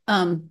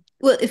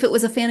 well, if it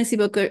was a fantasy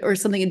book or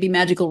something, it'd be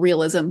magical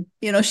realism.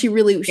 She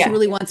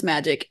really wants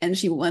magic, and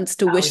she wants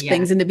to wish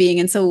things into being.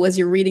 And so as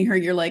you're reading her,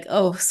 you're like,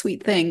 oh,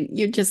 sweet thing.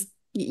 You're just,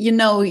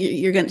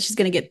 she's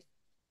gonna get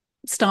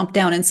stomped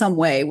down in some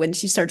way when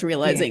she starts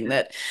realizing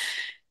that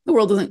the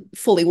world doesn't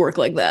fully work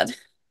like that.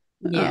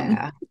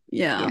 Yeah.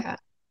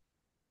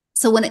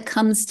 So when it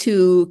comes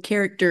to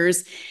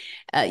characters,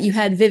 you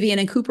had Vivian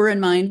and Cooper in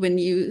mind when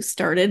you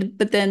started,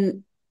 but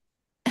then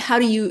how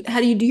do you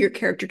do your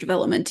character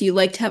development? Do you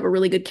like to have a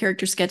really good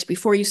character sketch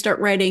before you start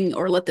writing,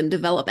 or let them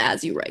develop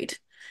as you write?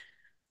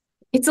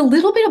 It's a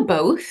little bit of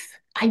both.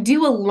 I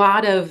do a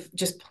lot of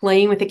just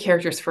playing with the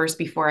characters first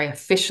before I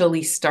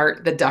officially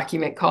start the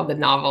document called the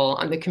novel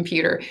on the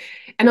computer.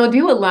 And I'll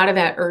do a lot of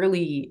that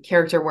early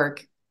character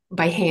work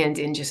by hand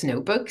in just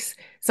notebooks.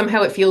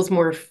 Somehow it feels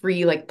more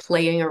free, like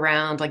playing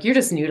around, like you're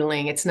just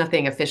noodling. It's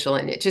nothing official,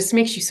 and it just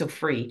makes you so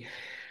free.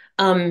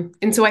 And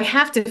so I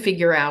have to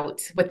figure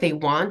out what they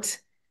want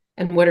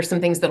and what are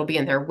some things that'll be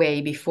in their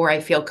way before I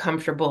feel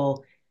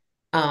comfortable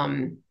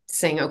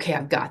saying, okay,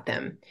 I've got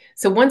them.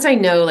 So once I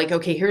know, like,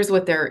 okay, here's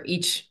what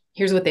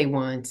they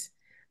want.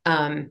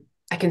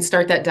 I can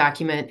start that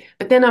document,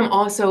 but then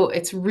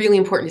it's really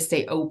important to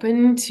stay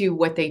open to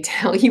what they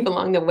tell you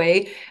along the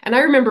way. And I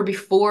remember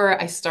before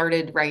I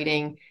started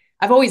writing,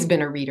 I've always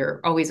been a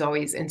reader, always,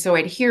 always. And so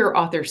I'd hear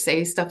authors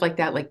say stuff like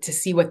that, like to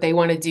see what they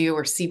want to do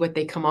or see what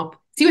the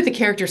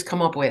characters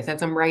come up with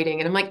as I'm writing.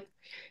 And I'm like,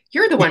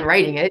 you're the one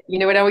writing it.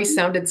 It always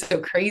sounded so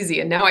crazy.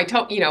 And now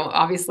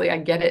obviously I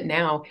get it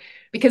now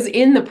because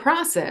in the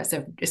process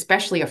of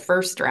especially a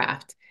first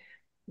draft,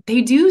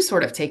 they do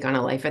sort of take on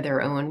a life of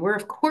their own, where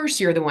of course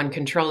you're the one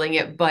controlling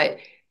it, but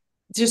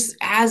just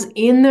as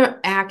in the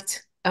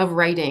act of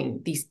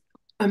writing, these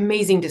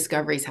amazing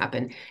discoveries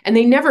happen. And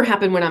they never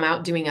happen when I'm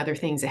out doing other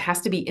things. It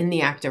has to be in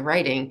the act of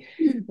writing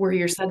where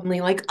you're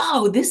suddenly like,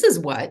 oh, this is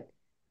what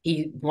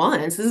he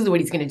wants. This is what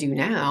he's going to do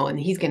now. And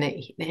he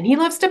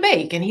loves to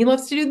bake and he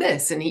loves to do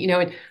this. And,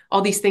 and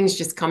all these things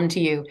just come to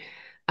you.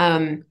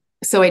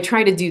 So I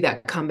try to do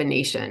that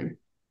combination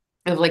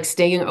of like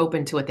staying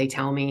open to what they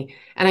tell me.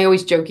 And I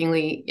always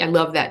I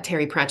love that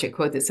Terry Pratchett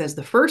quote that says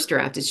the first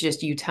draft is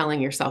just you telling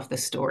yourself the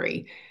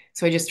story.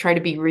 So I just try to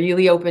be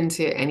really open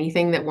to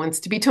anything that wants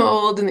to be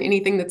told and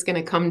anything that's going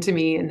to come to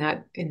me in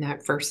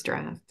that first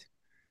draft.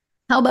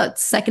 How about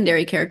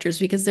secondary characters?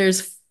 Because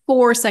there's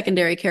 4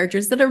 secondary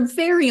characters that are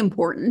very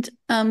important,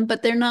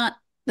 but they're not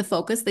the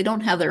focus. They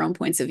don't have their own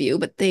points of view,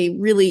 but they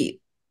really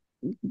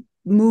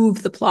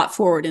move the plot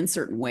forward in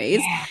certain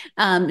ways.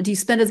 Yeah. Do you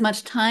spend as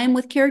much time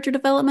with character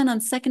development on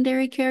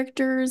secondary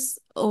characters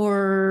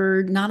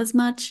or not as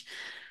much?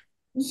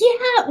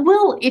 Yeah,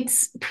 well,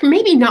 it's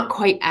maybe not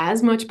quite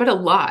as much, but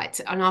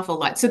an awful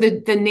lot. So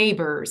the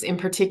neighbors in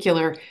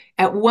particular,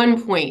 at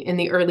one point in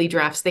the early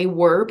drafts, they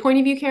were point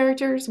of view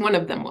characters. One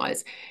of them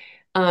was.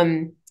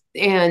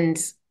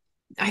 And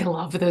I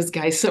love those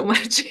guys so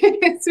much.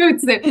 So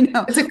it's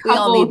a couple. We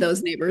all need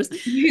those neighbors.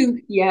 Who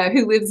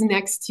lives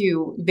next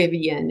to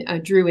Vivian,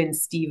 Drew and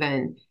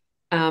Steven.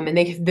 And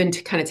they have been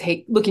kind of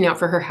looking out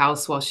for her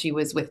house while she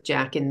was with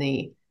Jack in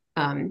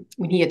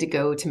when he had to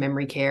go to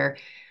memory care.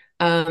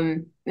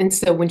 And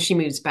so when she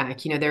moves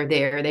back, they're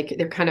there.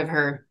 They're kind of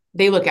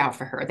they look out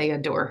for her. They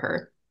adore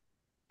her.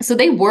 So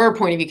they were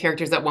point of view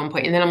characters at one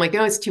point. And then I'm like,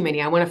 oh, it's too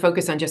many. I want to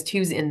focus on just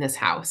who's in this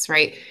house,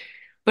 right?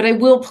 But I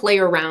will play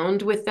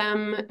around with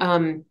them.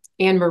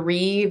 Anne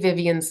Marie,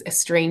 Vivian's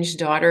estranged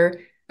daughter.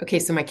 Okay,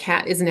 so my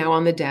cat is now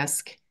on the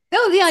desk.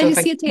 Oh, yeah, I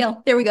see a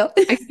tail. There we go.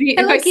 I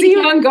see you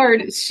on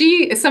guard.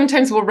 She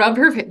sometimes will rub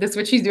that's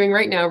what she's doing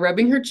right now,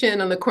 rubbing her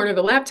chin on the corner of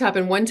the laptop.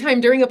 And one time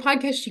during a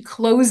podcast, she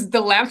closed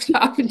the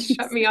laptop and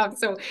shut me off.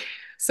 So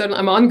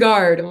I'm on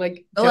guard. I'm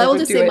like, well, I will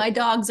just say my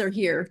dogs are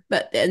here,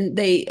 and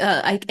they,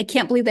 I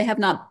can't believe they have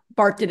not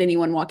barked at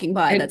anyone walking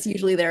by. That's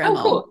usually their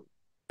MO. Cool.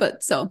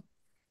 But so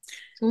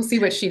we'll see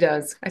what she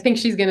does. I think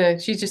she's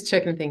just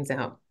checking things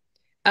out.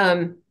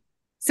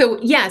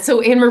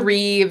 So Anne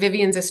Marie,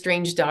 Vivian's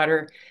estranged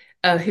daughter,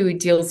 who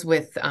deals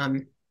with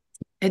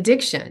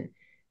addiction.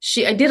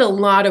 I did a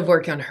lot of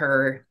work on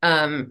her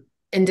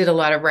and did a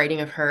lot of writing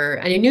of her.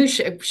 And I knew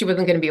she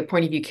wasn't going to be a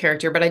point of view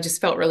character, but I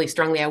just felt really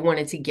strongly I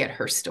wanted to get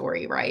her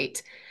story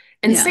right.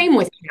 And same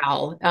with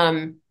Cal,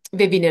 Ren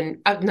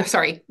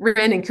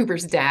and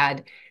Cooper's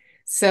dad.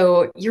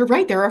 So you're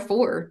right. There are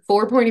 4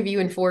 point of view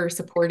and 4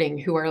 supporting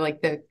who are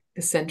like the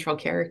central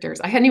characters.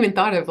 I hadn't even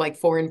thought of like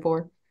 4 and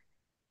 4.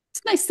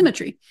 It's nice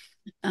symmetry.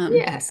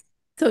 Yes.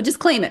 So just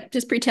claim it.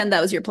 Just pretend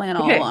that was your plan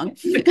all along.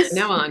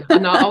 Now on.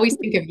 And I'll always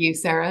think of you,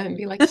 Sarah, and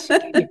be like,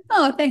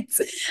 oh,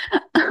 thanks.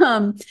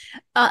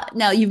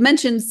 Now, you've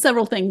mentioned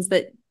several things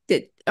that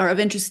are of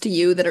interest to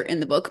you that are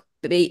in the book,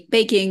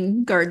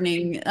 baking,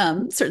 gardening,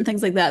 certain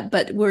things like that.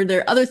 But were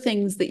there other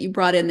things that you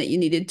brought in that you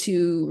needed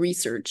to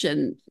research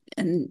and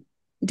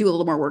do a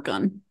little more work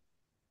on?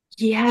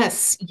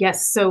 Yes.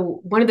 So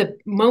one of the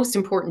most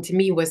important to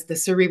me was the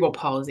cerebral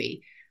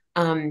palsy.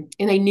 And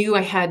I knew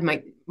I had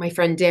my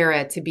friend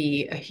Dara to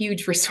be a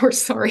huge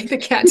resource. Sorry, the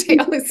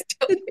cattail is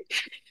still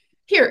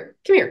here.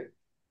 Come here.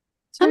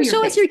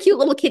 Show us your cute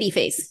little kitty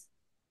face.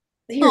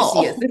 Here she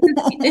is.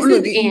 This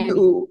is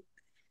Annie.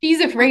 She's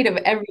afraid of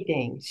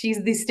everything.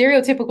 She's the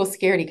stereotypical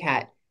scaredy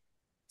cat.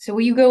 So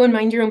will you go and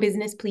mind your own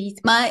business, please?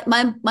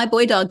 My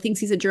boy dog thinks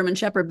he's a German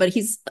Shepherd, but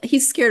he's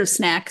scared of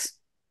snacks.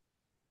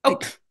 Oh,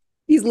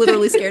 he's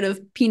literally scared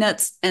of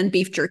peanuts and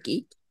beef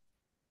jerky.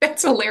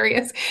 That's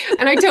hilarious.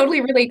 And I totally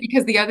relate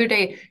because the other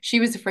day she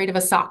was afraid of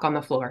a sock on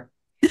the floor.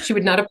 She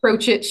would not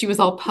approach it. She was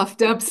all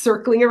puffed up,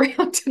 circling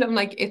around it. I'm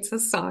like, it's a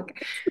sock.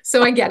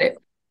 So I get it.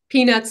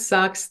 Peanuts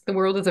sucks. The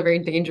world is a very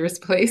dangerous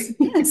place.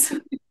 Yes.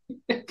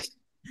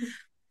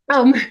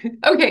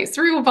 Okay,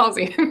 cerebral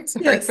palsy. I'm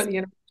sorry for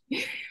the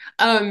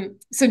interruption.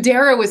 So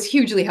Dara was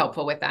hugely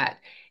helpful with that.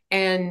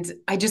 And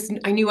I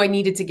knew I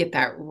needed to get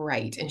that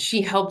right. And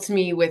she helped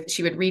me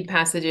she would read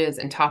passages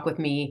and talk with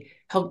me,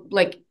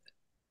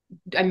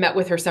 I met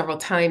with her several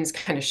times,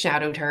 kind of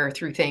shadowed her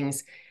through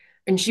things.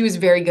 And she was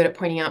very good at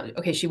pointing out,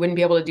 okay, she wouldn't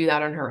be able to do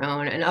that on her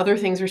own. And other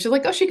things where she's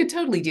like, oh, she could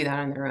totally do that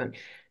on her own.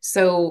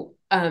 So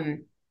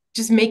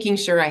just making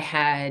sure I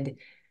had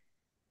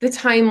the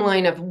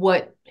timeline of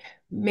what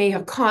may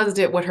have caused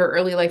it, what her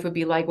early life would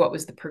be like, what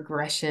was the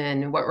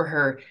progression,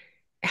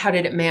 how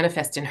did it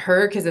manifest in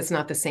her? Because it's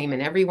not the same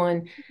in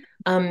everyone.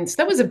 So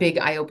that was a big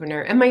eye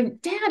opener. And my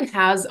dad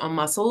has a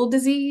muscle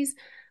disease.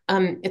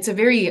 It's a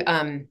very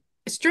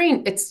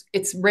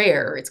it's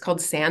rare. It's called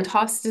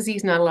Sandhoff's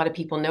disease. Not a lot of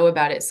people know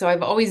about it. So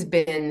it's always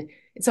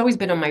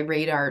been on my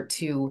radar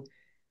to,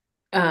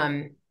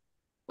 I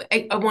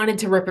wanted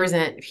to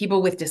represent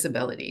people with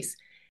disabilities.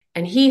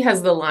 And he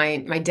has the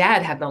line, my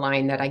dad had the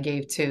line that I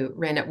gave to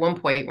Ren at one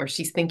point where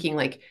she's thinking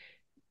like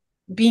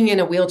being in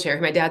a wheelchair,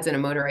 my dad's in a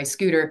motorized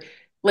scooter,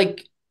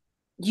 like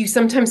you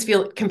sometimes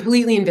feel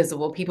completely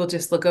invisible. People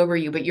just look over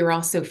you, but you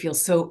also feel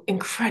so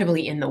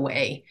incredibly in the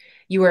way.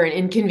 You are an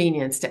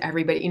inconvenience to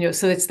everybody,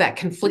 so it's that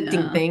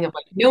conflicting thing of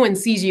like, no one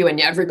sees you and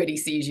everybody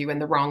sees you in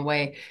the wrong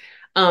way.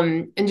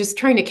 And just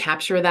trying to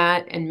capture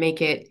that and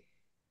make it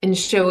and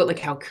show it like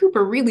how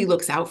Cooper really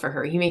looks out for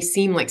her. He may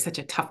seem like such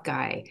a tough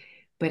guy,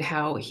 but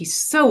how he's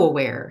so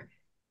aware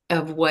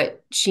of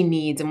what she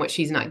needs and what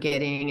she's not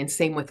getting. And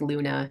same with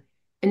Luna,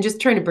 and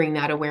just trying to bring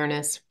that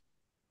awareness.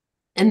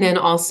 And then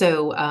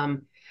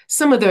also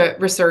some of the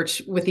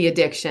research with the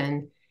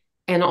addiction,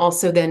 and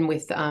also then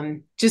with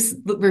just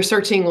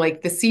researching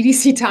like the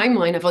CDC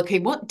timeline of, okay,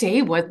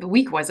 what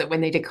week was it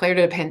when they declared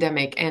it a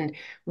pandemic? And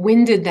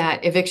when did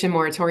that eviction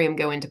moratorium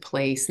go into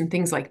place and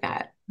things like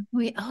that?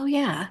 Oh,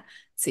 yeah.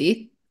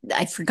 See,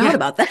 I forgot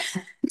about that.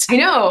 I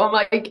know.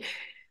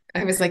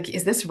 I was like,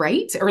 is this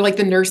right? Or like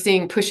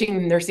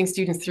pushing nursing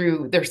students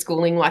through their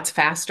schooling lots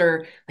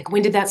faster. Like,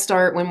 when did that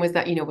start? When was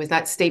that? Was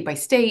that state by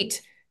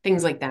state?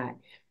 Things like that.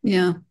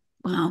 Yeah.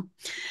 Wow.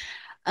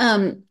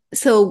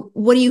 So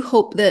what do you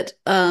hope that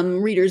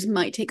readers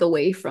might take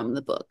away from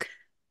the book?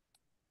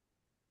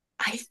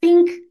 I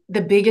think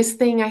the biggest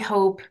thing I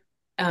hope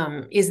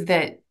is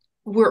that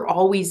we're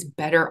always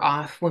better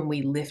off when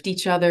we lift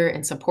each other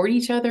and support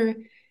each other.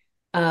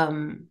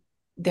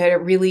 That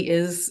it really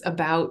is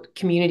about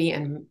community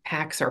and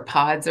packs or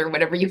pods or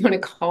whatever you want to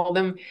call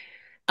them.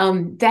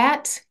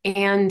 That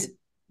and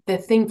the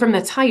thing from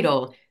the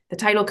title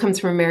comes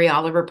from a Mary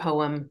Oliver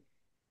poem.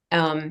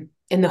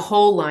 And the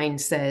whole line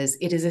says,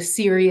 "It is a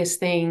serious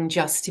thing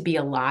just to be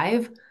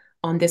alive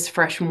on this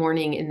fresh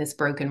morning in this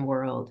broken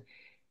world."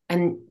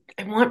 And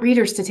I want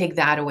readers to take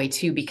that away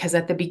too, because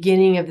at the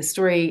beginning of the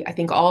story, I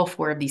think all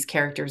four of these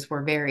characters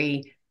were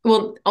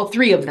all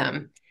three of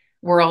them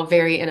were all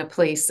very in a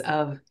place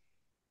of,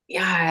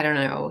 I don't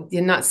know,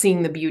 not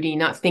seeing the beauty,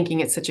 not thinking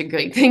it's such a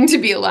great thing to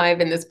be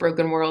alive in this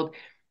broken world.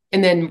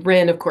 And then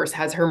Ren, of course,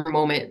 has her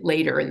moment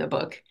later in the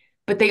book.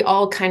 But they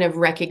all kind of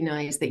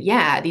recognize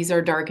that, these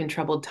are dark and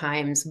troubled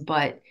times,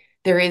 but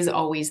there is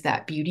always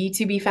that beauty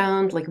to be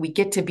found. Like, we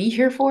get to be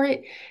here for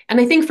it. And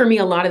I think for me,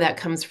 a lot of that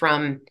comes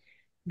from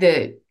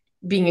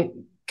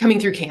coming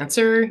through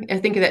cancer. I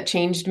think that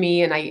changed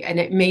me. And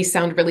it may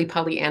sound really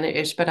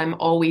Pollyanna-ish, but I'm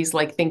always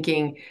like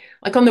thinking,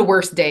 like on the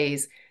worst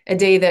days, a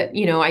day that,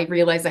 I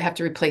realize I have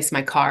to replace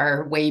my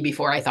car way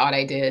before I thought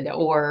I did,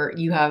 or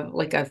you have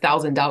like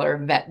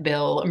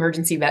 $1,000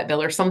 emergency vet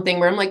bill or something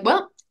where I'm like,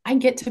 well, I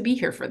get to be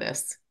here for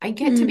this. I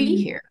get to be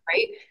here,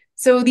 right?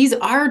 So these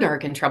are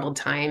dark and troubled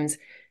times,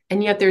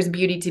 and yet there's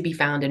beauty to be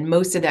found. And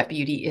most of that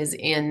beauty is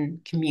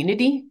in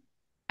community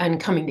and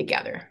coming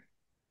together.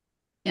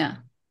 Yeah.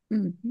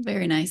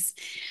 Very nice.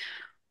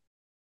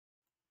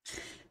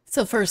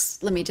 So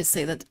first, let me just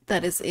say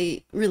that is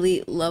a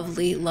really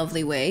lovely,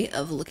 lovely way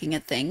of looking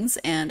at things,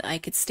 and I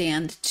could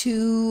stand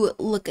to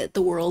look at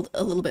the world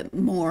a little bit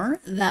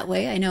more that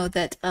way. I know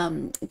that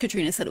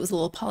Katrina said it was a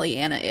little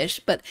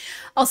Pollyanna-ish, but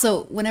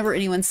also whenever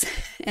anyone's,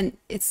 and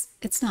it's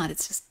not,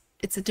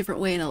 it's a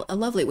different way and a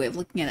lovely way of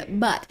looking at it.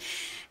 But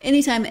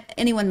anytime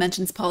anyone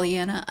mentions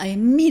Pollyanna, I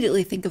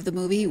immediately think of the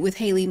movie with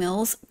Haley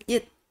Mills.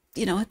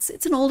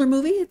 It's an older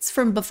movie. It's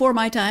from before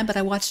my time, but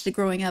I watched it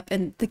growing up.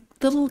 And the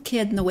little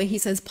kid and the way he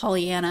says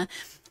Pollyanna,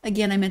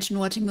 again, I mentioned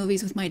watching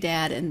movies with my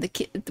dad, and the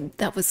kid,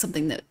 that was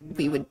something that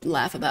we would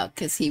laugh about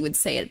because he would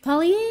say it,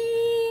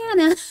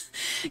 Pollyanna,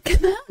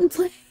 come out and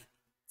play.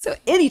 So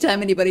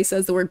anytime anybody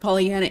says the word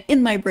Pollyanna,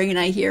 in my brain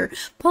I hear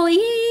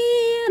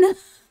Pollyanna.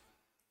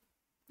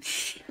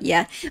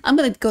 Yeah, I'm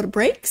going to go to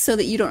break so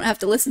that you don't have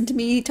to listen to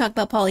me talk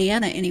about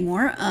Pollyanna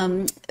anymore.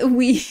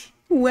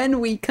 When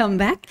we come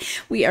back,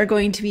 we are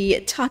going to be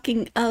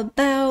talking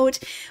about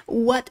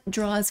what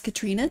draws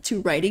Katrina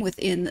to writing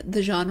within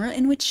the genre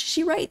in which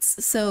she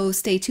writes. So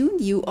stay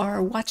tuned. You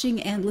are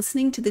watching and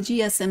listening to the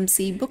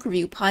GSMC Book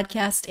Review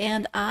Podcast,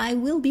 and I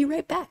will be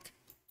right back.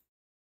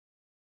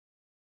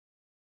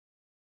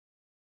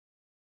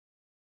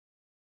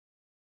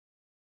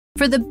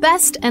 For the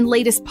best and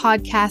latest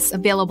podcasts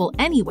available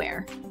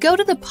anywhere, go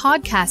to the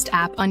podcast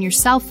app on your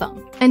cell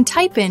phone and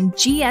type in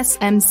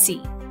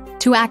GSMC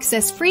to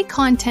access free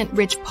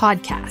content-rich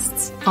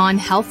podcasts on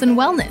health and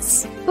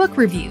wellness, book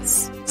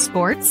reviews,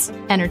 sports,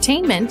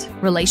 entertainment,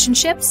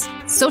 relationships,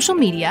 social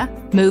media,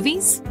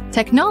 movies,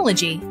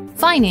 technology,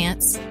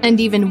 finance, and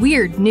even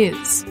weird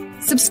news.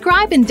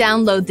 Subscribe and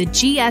download the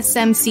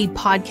GSMC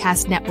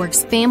Podcast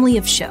Network's family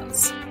of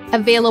shows,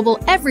 available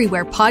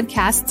everywhere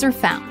podcasts are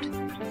found.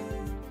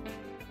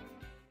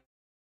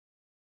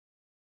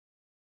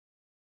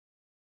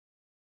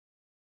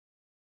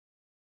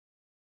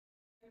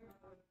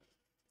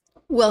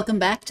 Welcome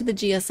back to the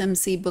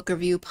GSMC Book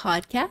Review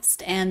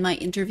Podcast and my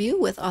interview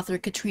with author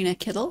Katrina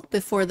Kittle.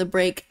 Before the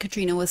break,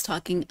 Katrina was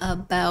talking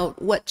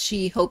about what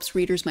she hopes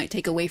readers might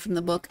take away from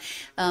the book.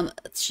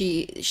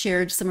 She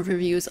shared some of her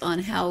views on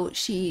how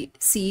she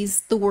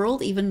sees the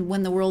world, even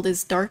when the world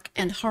is dark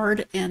and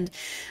hard and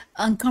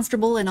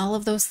uncomfortable and all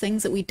of those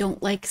things that we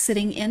don't like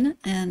sitting in.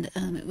 And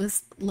it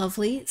was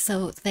lovely.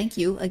 So thank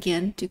you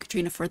again to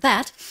Katrina for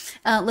that.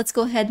 Let's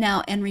go ahead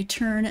now and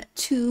return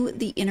to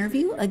the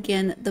interview.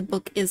 Again, the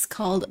book is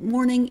called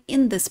Mourning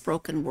in This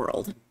Broken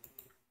World.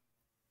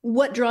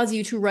 What draws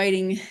you to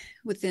writing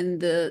within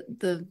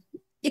the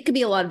it could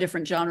be a lot of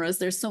different genres.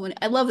 There's so many.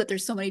 I love that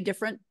there's so many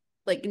different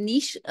like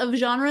niche of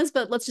genres,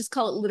 but let's just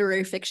call it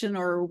literary fiction,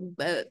 or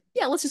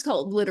let's just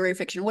call it literary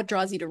fiction. What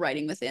draws you to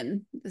writing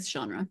within this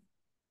genre?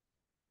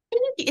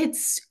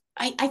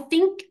 I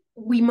think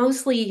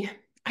most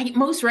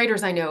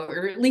writers I know,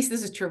 or at least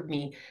this is true of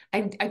me,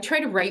 I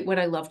try to write what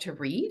I love to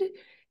read.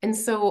 And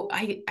so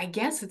I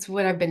guess it's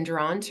what I've been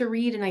drawn to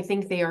read. And I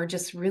think they are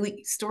just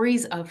really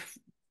stories of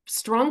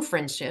strong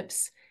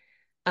friendships,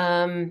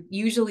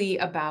 usually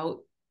about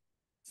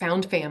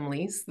found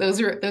families.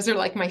 Those are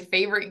like my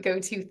favorite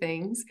go-to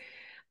things,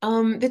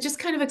 that just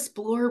kind of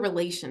explore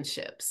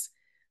relationships.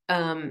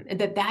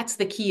 That's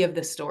the key of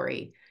the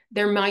story.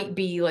 There might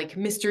be like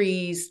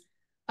mysteries.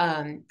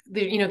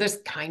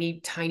 There's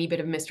tiny bit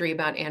of mystery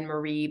about Anne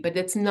Marie, but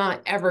it's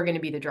not ever going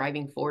to be the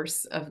driving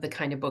force of the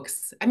kind of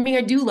books. I mean,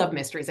 I do love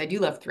mysteries. I do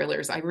love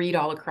thrillers. I read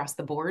all across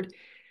the board,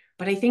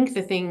 but I think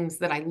the things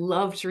that I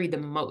love to read the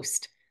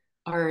most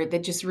are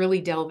that just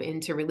really delve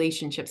into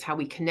relationships, how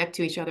we connect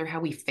to each other, how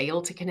we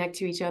fail to connect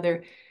to each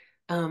other.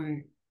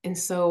 And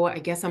so I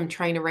guess I'm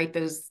trying to write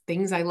those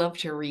things I love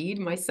to read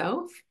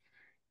myself.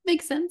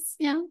 Makes sense.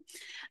 Yeah.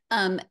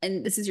 And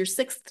this is your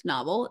sixth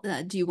novel.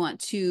 Do you want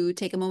to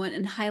take a moment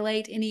and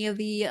highlight any of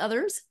the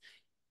others?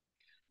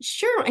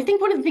 Sure. I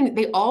think one of the things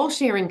they all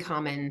share in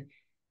common,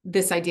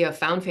 this idea of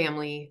found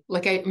family,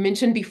 like I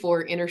mentioned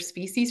before,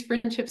 interspecies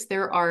friendships.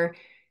 There are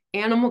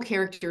animal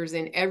characters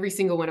in every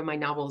single one of my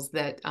novels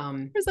that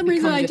for some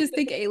reason I just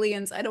think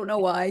aliens. I don't know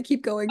why.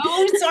 Keep going.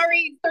 Oh,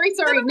 sorry.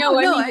 No,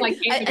 I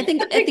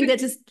think that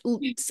just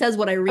says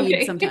what I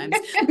read sometimes.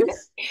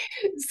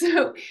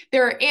 So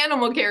there are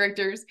animal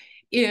characters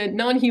in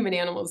non-human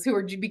animals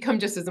who become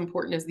just as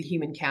important as the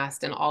human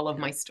cast in all of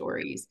my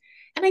stories.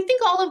 And I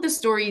think all of the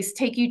stories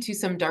take you to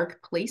some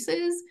dark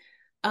places.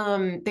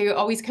 They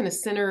always kind of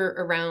center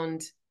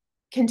around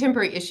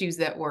contemporary issues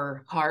that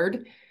were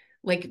hard.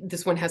 Like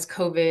this one has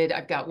COVID.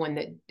 I've got one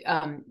that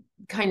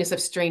Kindness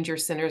of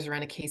Strangers centers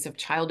around a case of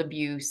child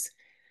abuse.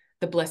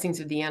 The Blessings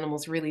of the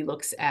Animals really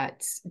looks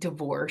at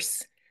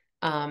divorce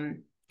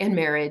and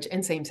marriage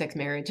and same-sex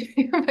marriage.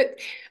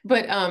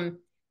 but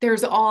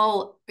there's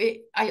always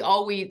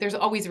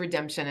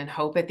redemption and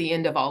hope at the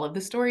end of all of the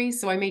stories.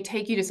 So I may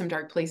take you to some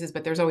dark places,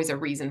 but there's always a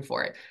reason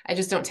for it. I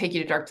just don't take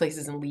you to dark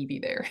places and leave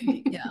you there.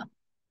 Yeah.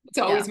 It's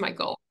always my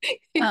goal.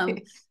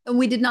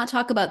 We did not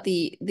talk about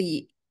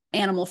the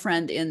animal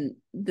friend in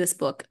this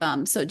book.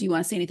 So do you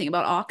want to say anything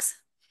about Ox?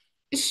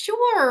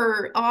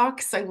 Sure.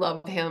 Ox, I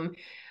love him.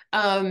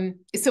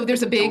 So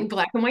there's a big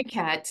black and white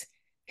cat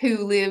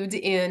who lived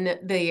in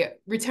the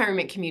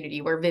retirement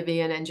community where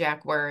Vivian and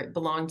Jack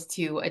belonged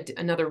to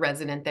another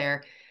resident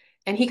there.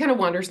 And he kind of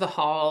wanders the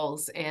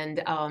halls and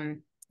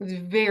was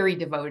very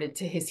devoted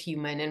to his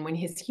human. And when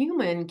his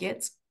human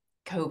gets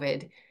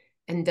COVID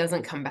and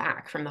doesn't come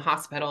back from the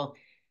hospital,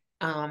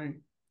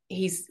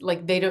 he's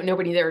like,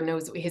 nobody there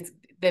knows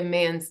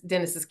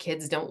Dennis's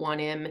kids don't want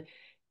him.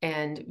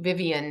 And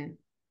Vivian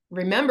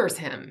remembers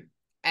him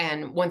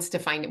and wants to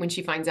find it. When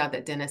she finds out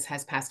that Dennis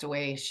has passed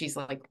away, she's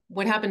like,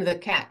 what happened to the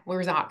cat?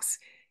 Where's Ox?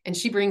 And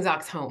she brings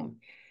Ox home.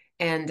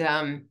 And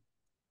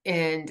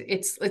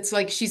it's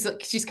like, she's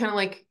kind of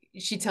like,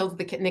 she tells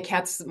the cat, and the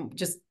cat's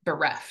just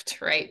bereft,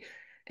 right?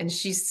 And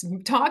she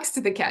talks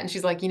to the cat and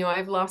she's like,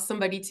 I've lost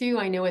somebody too.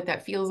 I know what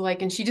that feels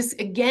like. And she just,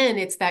 again,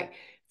 it's that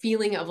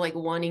feeling of like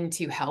wanting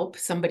to help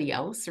somebody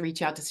else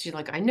reach out to, she's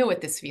like, I know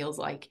what this feels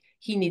like.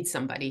 He needs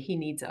somebody, he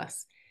needs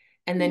us.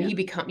 And then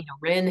he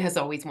Ren has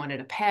always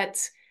wanted a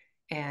pet.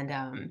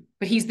 And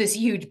but he's this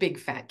huge, big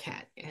fat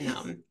cat.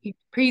 And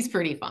he's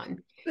pretty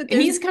fun.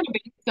 And he's kind of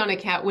based on a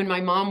cat. When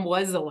my mom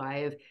was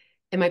alive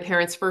and my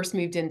parents first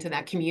moved into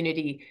that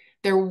community,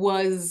 there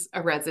was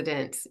a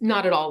resident,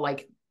 not at all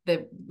like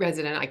the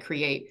resident I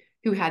create,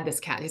 who had this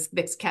cat.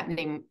 This cat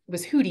name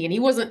was Hootie, and he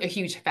wasn't a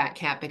huge fat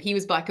cat, but he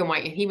was black and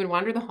white, and he would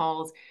wander the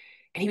halls,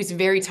 and he was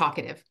very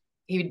talkative.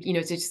 He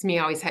would, just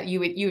meow. Always had you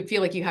would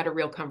feel like you had a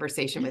real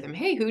conversation with him.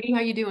 Hey, Hootie,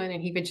 how you doing?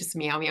 And he would just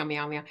meow, meow,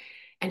 meow, meow.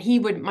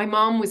 And my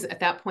mom was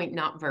at that point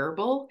not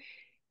verbal,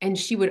 and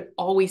she would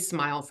always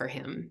smile for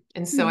him.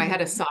 And so I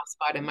had a soft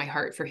spot in my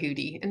heart for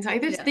Hootie. And so I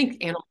just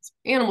think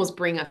animals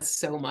bring us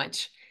so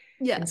much.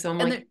 Yeah. And so I'm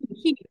like,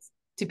 he needs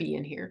to be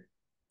in here.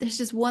 There's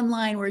just one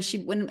line where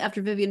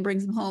after Vivian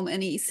brings him home,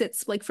 and he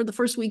sits like for the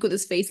first week with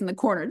his face in the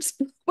corner,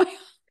 just my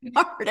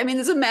heart. I mean,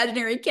 this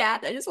imaginary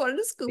cat. I just wanted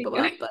to scoop him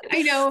up. But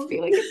I know. I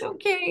feel like it's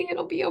okay.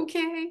 It'll be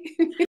okay.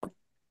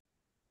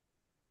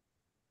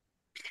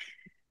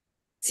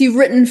 So you've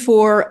written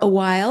for a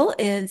while.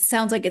 It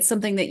sounds like it's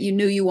something that you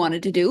knew you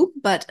wanted to do,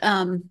 but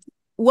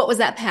what was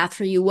that path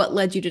for you? What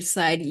led you to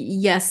decide,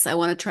 yes, I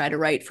want to try to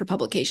write for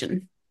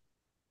publication?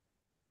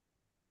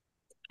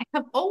 I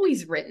have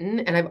always written,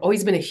 and I've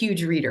always been a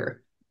huge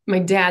reader. My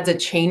dad's a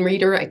chain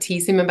reader. I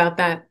tease him about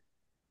that.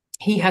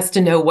 He has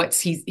to know what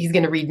he's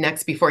going to read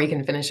next before he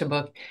can finish a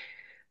book.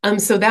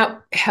 So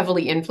that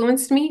heavily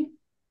influenced me,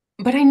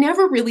 but I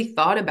never really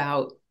thought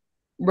about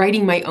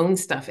writing my own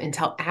stuff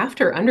until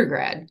after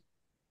undergrad.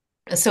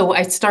 So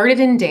I started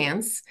in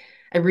dance.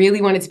 I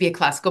really wanted to be a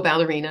classical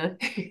ballerina.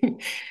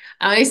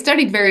 I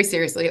studied very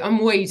seriously. I'm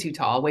way too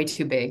tall, way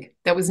too big.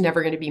 That was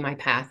never going to be my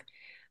path.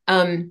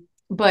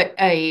 But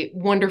a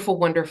wonderful,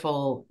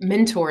 wonderful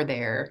mentor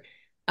there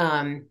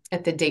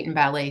at the Dayton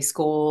Ballet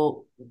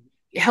School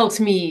helped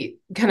me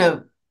kind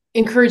of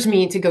encourage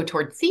me to go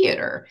toward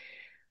theater.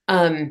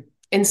 And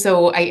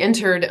so I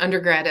entered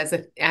undergrad as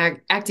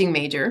an acting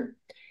major.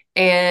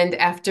 And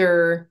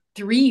after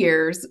 3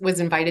 years,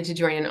 was invited to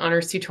join an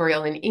honors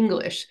tutorial in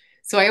English.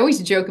 So I always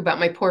joke about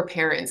my poor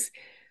parents,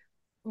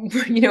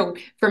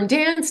 from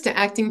dance to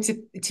acting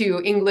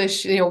to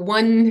English,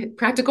 one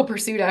practical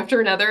pursuit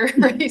after another,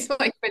 right? So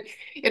but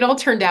it all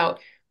turned out.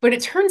 But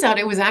it turns out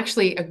it was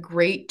actually a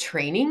great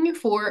training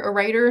for a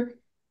writer.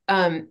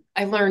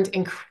 I learned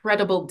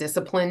incredible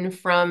discipline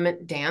from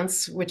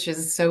dance, which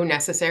is so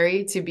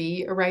necessary to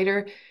be a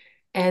writer.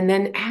 And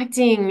then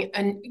acting,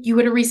 and you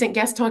had a recent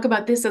guest talk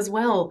about this as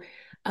well.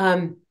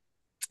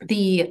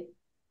 The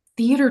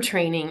theater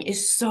training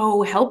is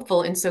so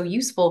helpful and so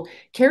useful.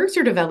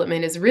 Character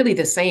development is really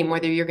the same,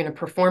 whether you're going to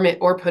perform it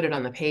or put it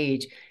on the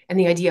page. And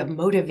the idea of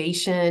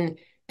motivation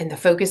and the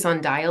focus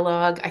on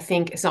dialogue, I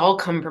think, has all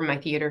come from my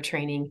theater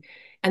training.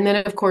 And then,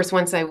 of course,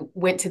 once I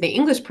went to the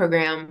English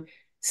program,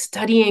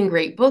 studying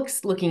great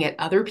books, looking at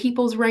other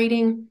people's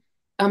writing.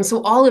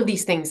 So all of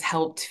these things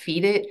helped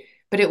feed it.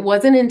 But it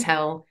wasn't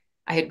until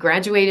I had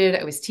graduated,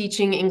 I was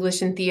teaching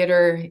English and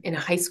theater in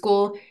high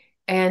school,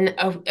 and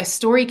a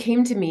story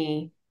came to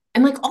me.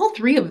 And like all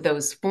three of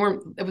those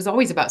it was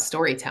always about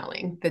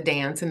storytelling, the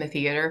dance and the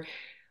theater.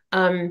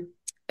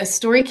 A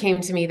story came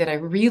to me that I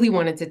really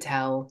wanted to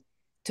tell,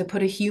 to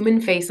put a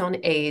human face on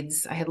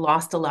AIDS. I had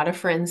lost a lot of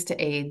friends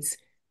to AIDS,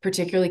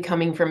 particularly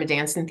coming from a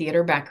dance and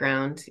theater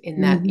background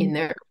in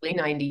the early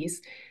 90s.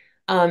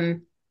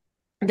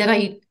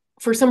 That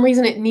for some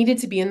reason, it needed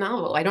to be a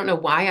novel. I don't know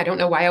why. I don't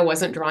know why I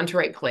wasn't drawn to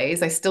write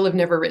plays. I still have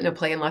never written a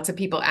play, and lots of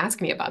people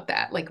ask me about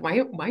that. Like, why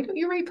don't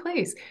you write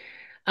plays?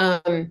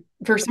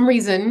 For some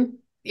reason,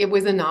 it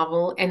was a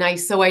novel. And I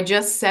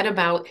just set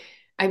about,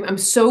 I'm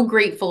so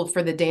grateful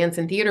for the dance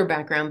and theater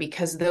background,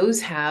 because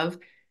those have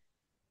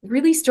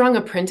really strong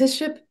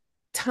apprenticeship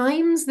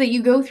times that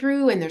you go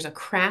through, and there's a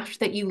craft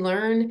that you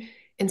learn.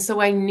 And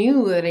so I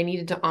knew that I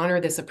needed to honor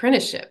this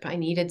apprenticeship. I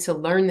needed to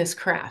learn this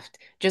craft.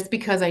 Just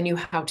because I knew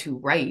how to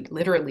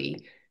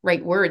literally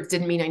write words,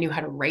 didn't mean I knew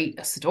how to write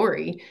a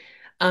story.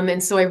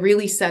 And so I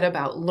really set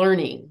about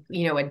learning.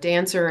 A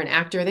dancer, an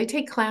actor, they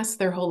take class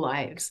their whole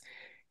lives.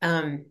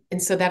 And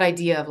so that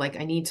idea of like,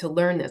 I need to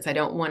learn this. I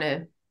don't want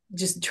to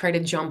just try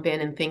to jump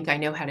in and think I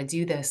know how to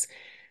do this.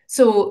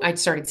 So I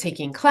started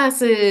taking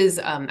classes.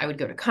 I would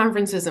go to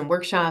conferences and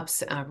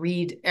workshops,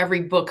 read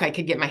every book I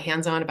could get my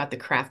hands on about the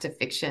craft of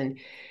fiction.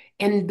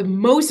 And the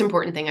most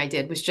important thing I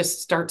did was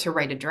just start to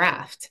write a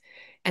draft.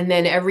 And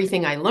then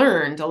everything I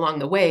learned along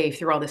the way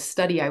through all the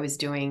study I was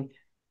doing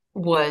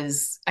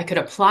was I could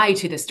apply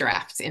to this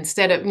draft.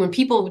 Instead of, when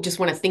people just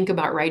want to think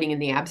about writing in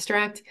the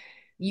abstract,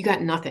 you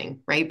got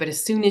nothing, right? But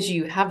as soon as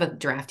you have a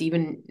draft,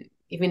 even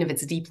if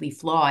it's deeply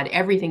flawed,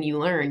 everything you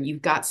learn,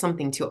 you've got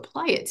something to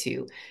apply it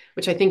to,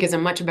 which I think is a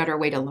much better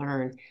way to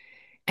learn.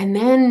 And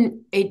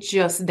then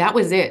that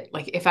was it.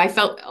 Like, if I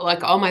felt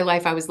like all my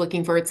life I was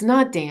looking for, it's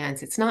not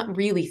dance, it's not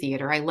really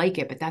theater, I like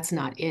it, but that's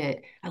not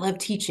it. I love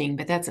teaching,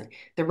 but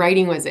the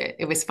writing was it.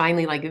 It was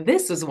finally like,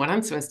 this is what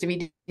I'm supposed to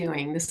be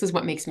doing. This is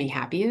what makes me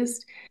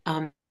happiest.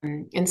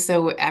 And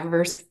so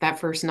ever that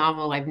first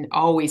novel, I've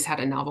always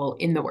had a novel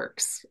in the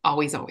works.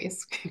 Always,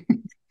 always.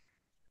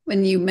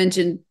 When you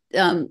mentioned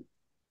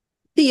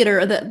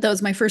theater, that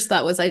was my first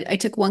thought. Was I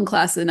took one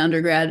class in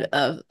undergrad,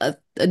 of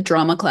a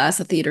drama class,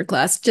 a theater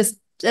class, just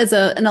as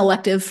an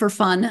elective for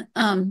fun,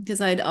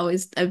 because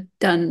I've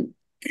done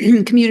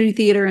community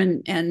theater,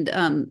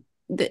 and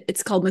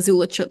it's called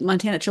Missoula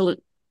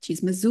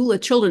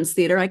Children's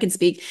Theater. I can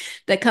speak.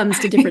 That comes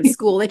to different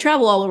schools. They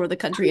travel all over the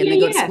country, and they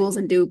go to schools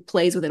and do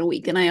plays within a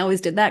week. And I always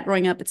did that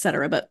growing up,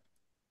 etc. But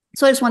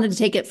so I just wanted to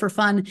take it for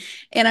fun.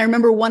 And I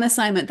remember one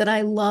assignment that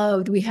I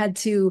loved. We had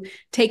to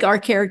take our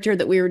character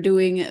that we were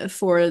doing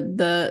for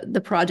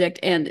the project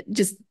and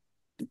just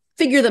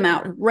figure them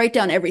out, write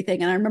down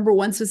everything. And I remember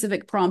one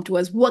specific prompt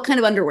was, what kind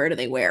of underwear do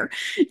they wear?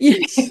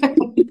 And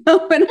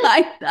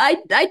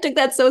I took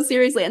that so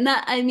seriously. And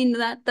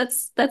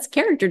that's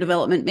character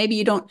development. Maybe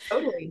you don't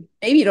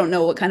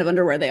know what kind of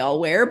underwear they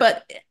all wear,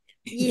 but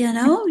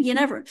you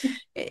never,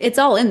 it's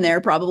all in there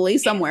probably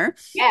somewhere.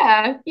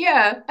 Yeah.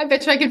 I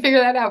bet you I can figure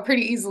that out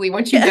pretty easily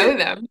once you know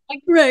them.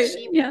 Like, right.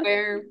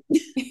 Yeah.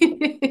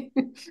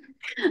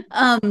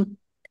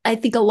 I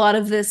think a lot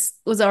of this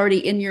was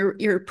already in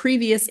your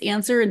previous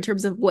answer in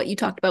terms of what you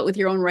talked about with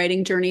your own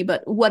writing journey,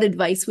 but what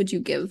advice would you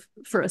give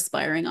for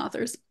aspiring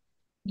authors?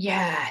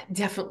 Yeah,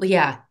 definitely.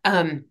 Yeah.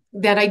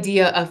 That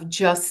idea of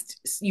just,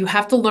 you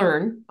have to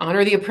learn,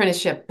 honor the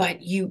apprenticeship,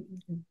 but you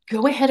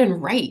go ahead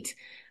and write.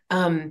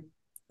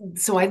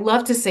 So I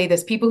love to say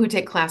this. People who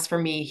take class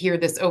from me hear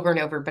this over and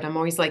over, but I'm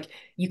always like,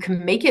 you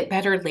can make it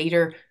better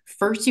later.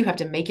 First, you have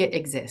to make it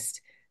exist.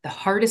 The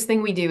hardest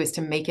thing we do is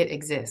to make it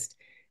exist.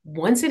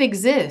 Once it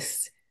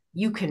exists,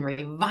 you can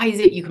revise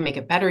it, you can make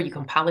it better, you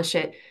can polish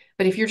it.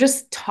 But if you're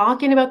just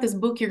talking about this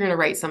book you're going to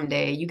write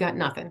someday, you got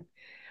nothing.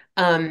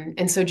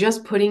 And so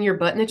just putting your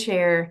butt in a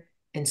chair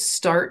and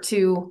start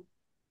to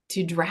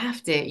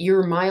draft it,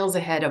 you're miles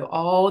ahead of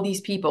all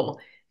these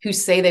people who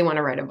say they want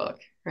to write a book,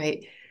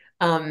 right?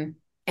 And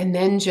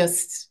then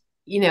just,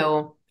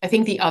 I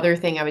think the other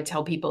thing I would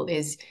tell people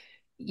is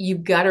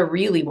you've got to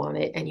really want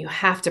it and you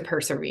have to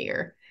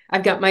persevere.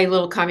 I've got my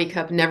little coffee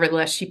cup,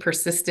 nevertheless, she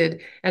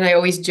persisted. And I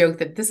always joke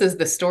that this is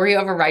the story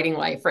of a writing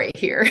life right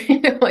here.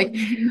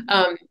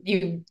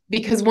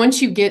 Because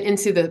once you get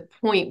into the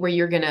point where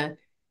you're going to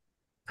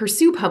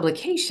pursue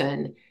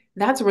publication,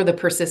 that's where the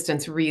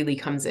persistence really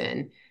comes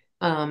in.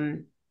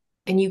 And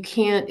you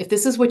can't, if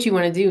this is what you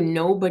want to do,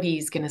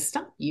 nobody's going to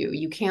stop you.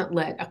 You can't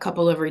let a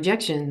couple of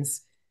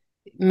rejections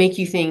make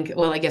you think,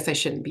 well, I guess I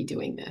shouldn't be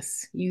doing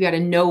this. You got to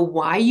know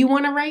why you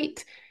want to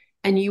write,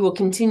 and you will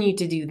continue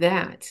to do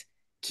that.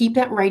 Keep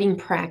that writing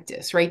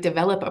practice, right?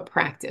 Develop a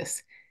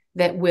practice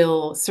that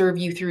will serve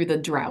you through the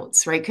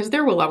droughts, right? Because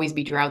there will always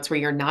be droughts where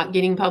you're not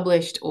getting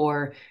published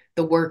or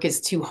the work is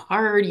too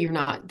hard.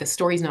 The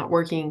story's not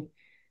working.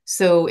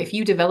 So if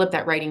you develop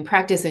that writing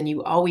practice and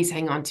you always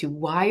hang on to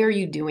why are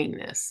you doing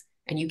this,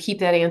 and you keep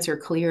that answer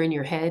clear in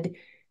your head,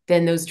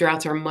 then those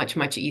droughts are much,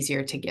 much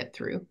easier to get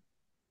through.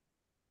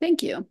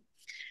 Thank you.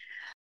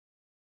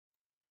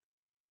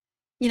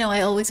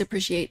 I always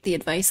appreciate the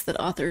advice that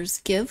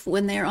authors give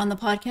when they're on the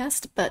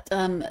podcast, but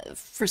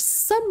for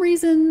some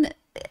reason,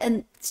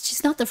 and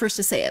she's not the first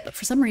to say it, but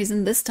for some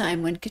reason this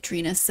time when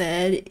Katrina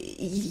said,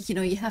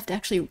 you have to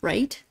actually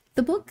write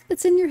the book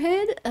that's in your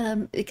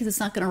head, because it's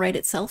not going to write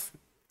itself.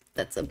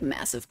 That's a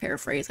massive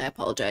paraphrase. I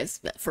apologize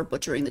for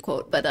butchering the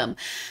quote, but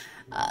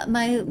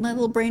my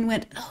little brain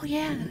went, oh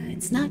yeah,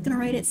 it's not going to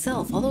write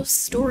itself. All those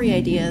story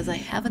ideas I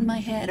have in my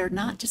head are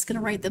not just going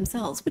to write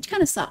themselves, which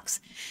kind of sucks.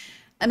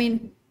 I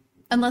mean,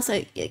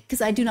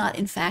 because I do not,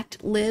 in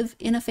fact, live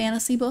in a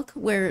fantasy book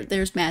where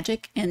there's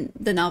magic and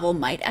the novel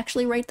might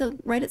actually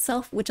write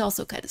itself, which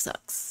also kind of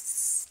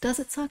sucks. Does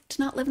it suck to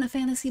not live in a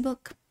fantasy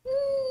book?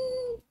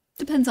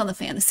 Depends on the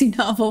fantasy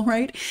novel,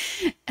 right?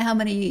 How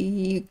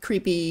many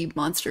creepy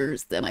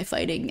monsters am I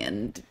fighting,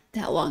 and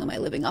how long am I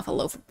living off a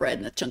loaf of bread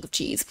and a chunk of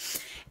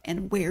cheese?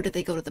 And where do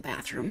they go to the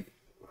bathroom?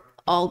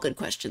 All good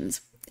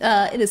questions.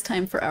 It is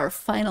time for our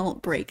final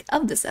break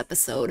of this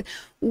episode.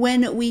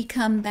 When we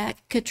come back,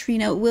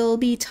 Katrina will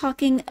be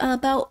talking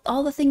about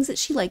all the things that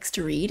she likes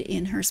to read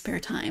in her spare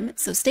time.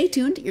 So stay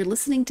tuned. You're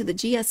listening to the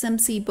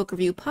GSMC Book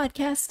Review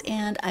Podcast,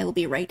 and I will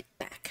be right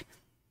back.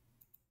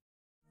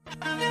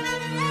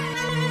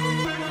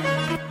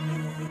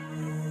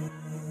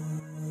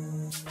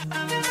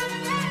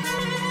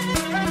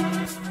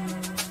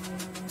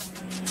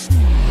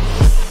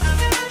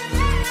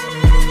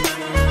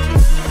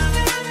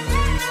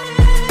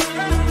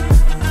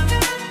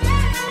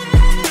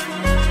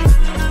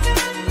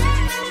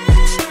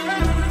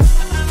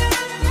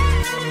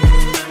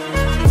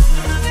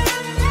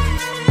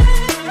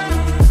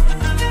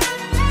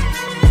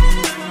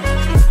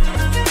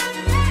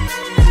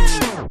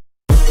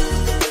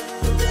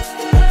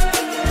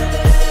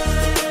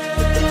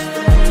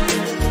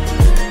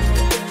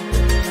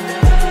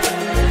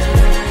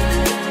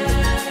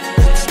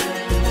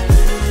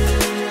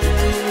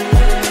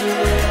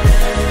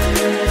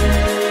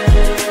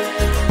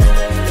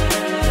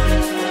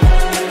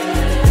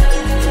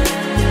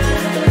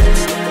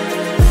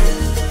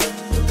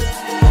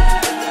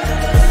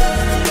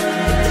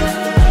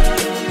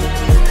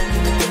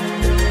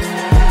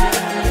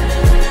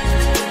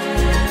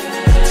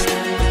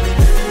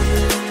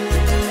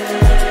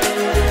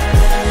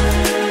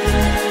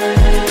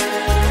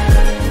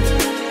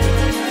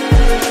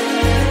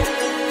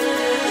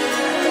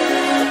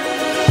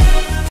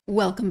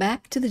 Welcome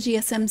back to the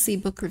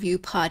GSMC Book Review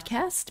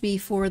Podcast.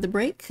 Before the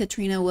break,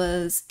 Katrina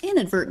was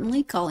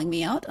inadvertently calling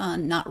me out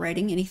on not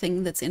writing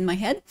anything that's in my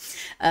head,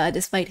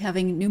 despite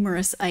having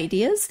numerous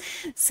ideas.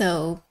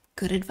 So,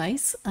 good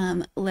advice.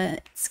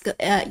 Let's go.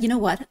 You know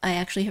what? I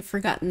actually have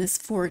forgotten this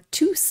for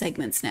 2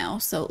 segments now.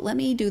 So let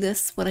me do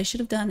this, what I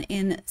should have done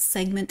in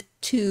segment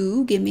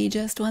 2. Give me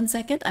just 1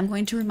 second. I'm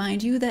going to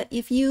remind you that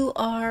if you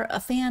are a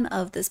fan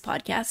of this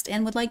podcast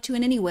and would like to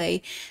in any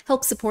way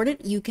help support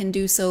it, you can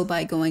do so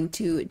by going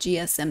to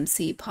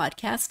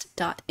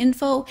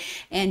gsmcpodcast.info,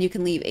 and you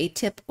can leave a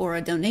tip or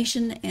a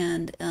donation,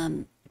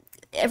 and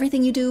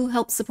everything you do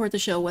helps support the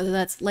show, whether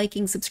that's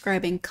liking,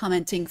 subscribing,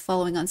 commenting,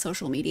 following on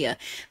social media.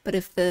 But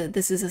if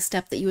this is a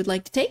step that you would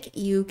like to take,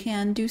 you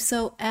can do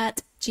so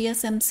at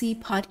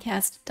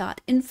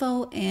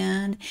gsmcpodcast.info,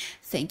 and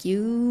thank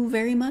you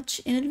very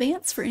much in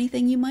advance for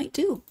anything you might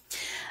do.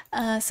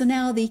 So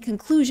now the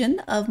conclusion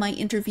of my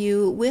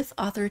interview with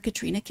author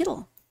Katrina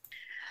Kittle.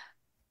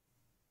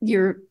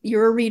 You're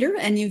a reader,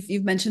 and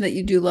you've mentioned that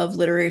you do love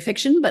literary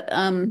fiction, but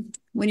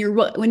when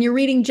you're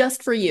reading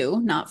just for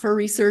you, not for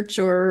research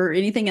or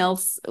anything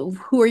else,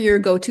 who are your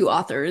go-to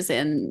authors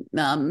and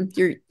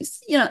your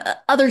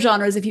other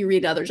genres if you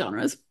read other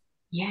genres?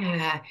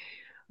 Yeah.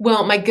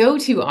 Well, my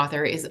go-to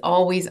author is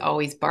always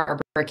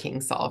Barbara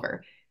Kingsolver.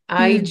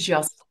 I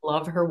just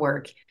love her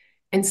work.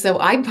 And so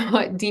I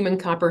bought Demon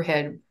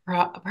Copperhead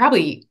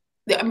probably,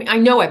 I mean, I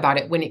know I bought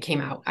it when it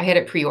came out. I had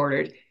it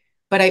pre-ordered,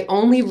 but I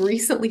only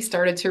recently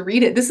started to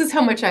read it. This is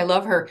how much I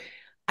love her.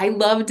 I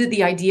loved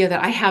the idea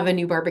that I have a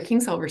new Barbara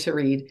Kingsolver to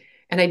read,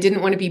 and I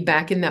didn't want to be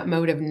back in that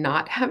mode of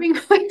not having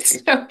one.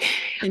 So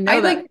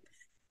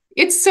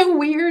it's so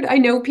weird. I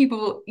know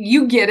people,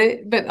 you get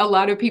it, but a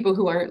lot of people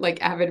who aren't like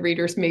avid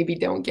readers maybe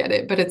don't get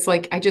it. But it's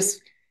like,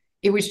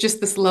 it was just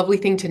this lovely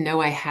thing to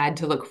know I had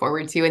to look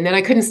forward to. And then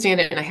I couldn't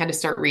stand it and I had to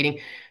start reading.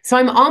 So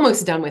I'm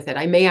almost done with it.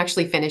 I may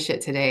actually finish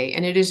it today.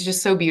 And it is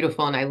just so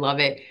beautiful and I love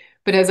it.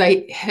 But as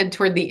I head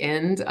toward the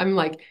end, I'm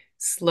like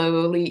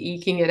slowly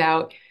eking it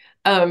out.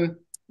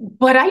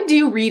 But I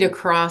do read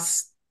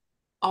across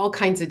all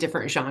kinds of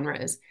different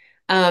genres.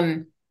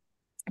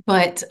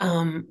 But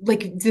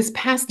like this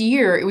past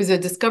year, it was a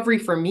discovery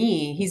for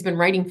me. He's been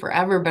writing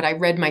forever, but I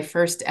read my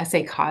first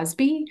S.A.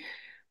 Cosby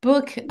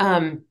book,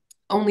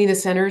 Only the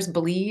Sinners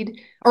Bleed,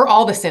 or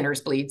All the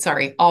Sinners Bleed,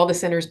 sorry, All the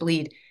Sinners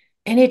Bleed.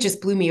 And it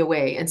just blew me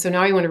away. And so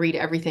now I want to read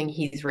everything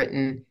he's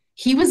written.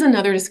 He was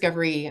another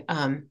discovery,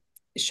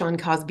 Sean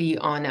Cosby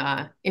on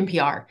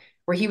NPR,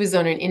 where he was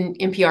on an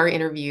NPR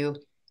interview.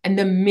 And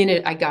the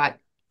minute I got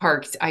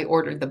parked, I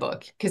ordered the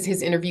book because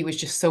his interview was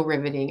just so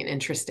riveting and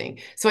interesting.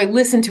 So I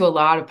listen to a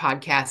lot of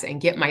podcasts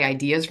and get my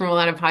ideas from a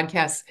lot of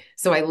podcasts.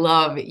 So I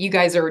love it. You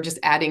guys are just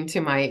adding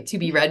to my to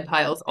be read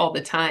piles all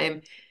the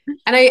time.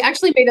 And I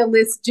actually made a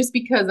list just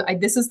because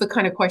this is the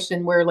kind of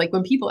question where like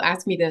when people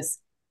ask me this,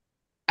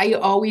 I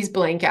always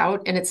blank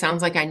out and it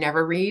sounds like I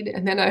never read.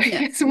 And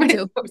then so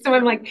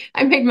I'm like,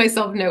 I made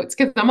myself notes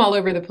because I'm all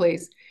over the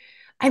place.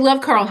 I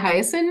love Carl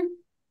Hiaasen.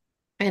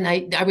 And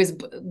I was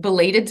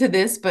belated to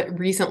this, but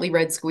recently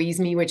read Squeeze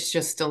Me, which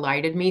just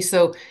delighted me.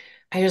 So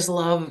I just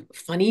love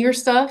funnier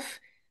stuff.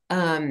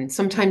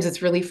 Sometimes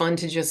it's really fun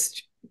to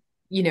just,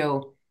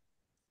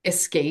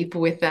 escape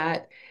with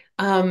that.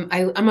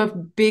 I'm a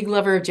big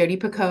lover of Jodi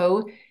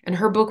Picoult, and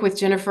her book with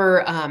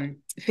Jennifer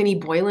Finney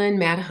Boylan,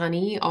 Mad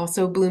Honey,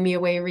 also blew me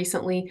away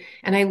recently.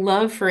 And I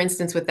love, for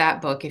instance, with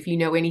that book, if you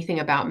know anything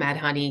about Mad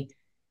Honey,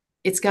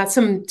 it's got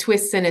some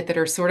twists in it that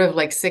are sort of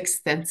like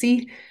Sixth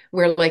Sense-y,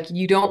 where like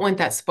you don't want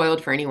that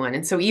spoiled for anyone.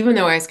 And so even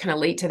though I was kind of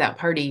late to that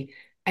party,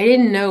 I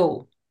didn't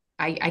know.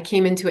 I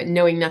came into it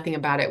knowing nothing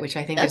about it, which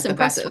I think is the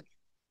best.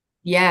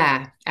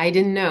 Yeah, I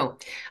didn't know.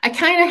 I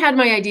kind of had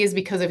my ideas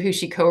because of who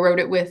she co-wrote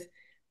it with,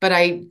 but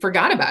I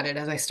forgot about it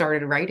as I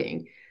started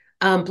writing.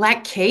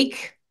 Black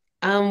Cake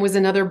was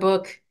another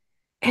book.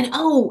 And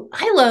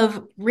I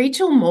love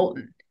Rachel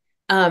Moulton.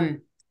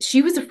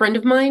 She was a friend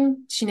of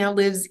mine. She now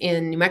lives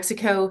in New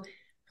Mexico.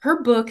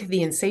 Her book,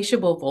 The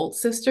Insatiable Volt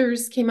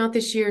Sisters, came out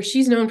this year.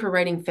 She's known for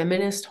writing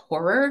feminist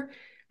horror.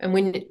 And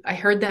when I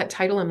heard that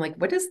title, I'm like,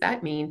 what does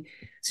that mean?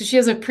 So she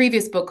has a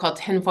previous book called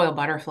Tinfoil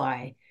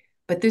Butterfly.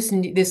 But this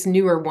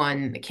newer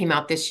one that came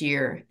out this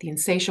year, The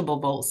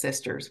Insatiable Volt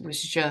Sisters,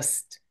 was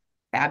just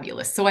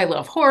fabulous. So I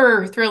love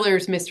horror,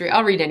 thrillers, mystery.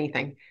 I'll read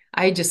anything.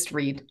 I just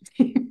read.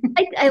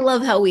 I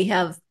love how we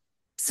have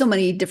so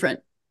many different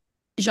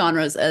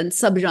genres and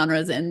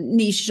subgenres and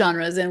niche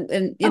genres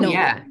and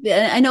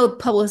I know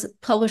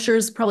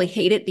publishers probably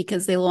hate it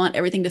because they want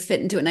everything to fit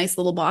into a nice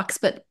little box,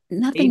 but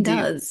nothing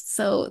does.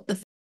 So the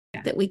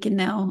fact that we can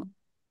now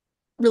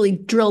really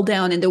drill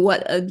down into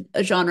what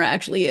a genre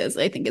actually is,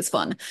 I think is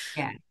fun.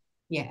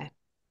 Yeah.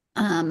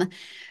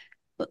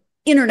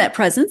 Internet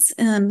presence,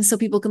 so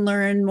people can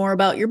learn more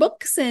about your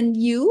books and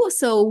you.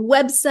 So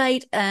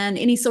website and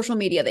any social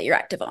media that you're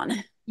active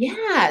on.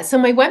 Yeah. So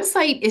my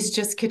website is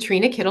just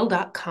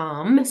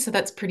katrinakittle.com. So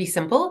that's pretty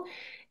simple.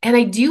 And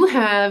I do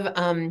have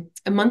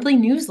a monthly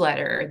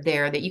newsletter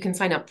there that you can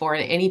sign up for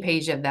on any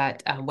page of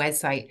that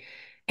website.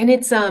 And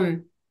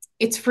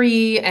It's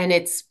free and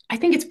I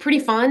think it's pretty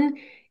fun.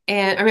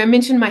 And I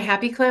mentioned my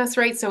happy class,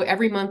 right? So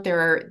every month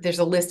there's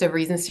a list of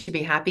reasons to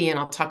be happy, and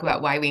I'll talk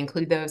about why we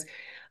include those.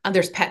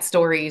 There's pet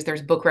stories,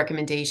 there's book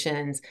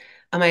recommendations.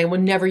 I will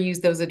never use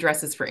those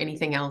addresses for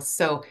anything else.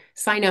 So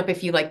sign up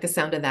if you like the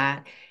sound of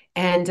that.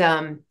 And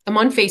I'm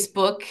on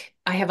Facebook.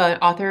 I have an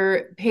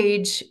author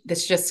page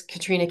that's just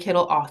Katrina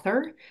Kittle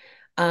author.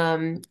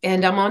 And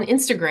I'm on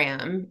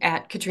Instagram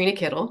at Katrina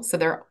Kittle. So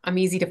I'm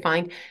easy to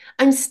find.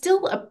 I'm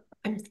still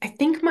I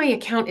think my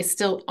account is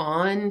still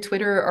on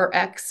Twitter or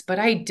X, but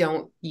I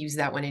don't use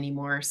that one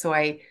anymore. So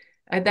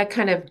that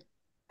kind of,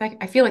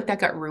 I feel like that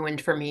got ruined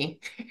for me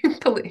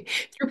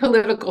through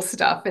political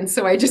stuff. And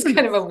so I just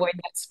kind of avoid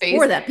that space.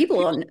 Or that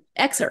people on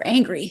X are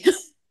angry.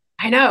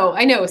 I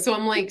know. So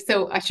I'm like,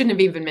 so I shouldn't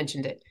have even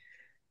mentioned it.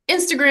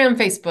 Instagram,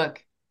 Facebook,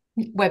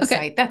 website.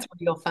 Okay. That's where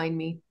you'll find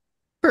me.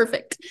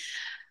 Perfect.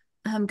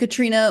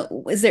 Katrina,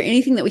 is there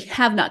anything that we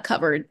have not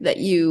covered that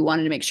you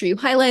wanted to make sure you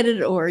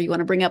highlighted or you want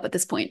to bring up at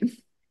this point?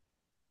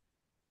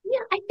 Yeah,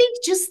 I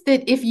think just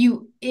that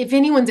if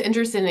anyone's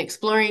interested in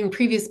exploring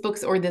previous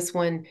books or this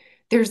one,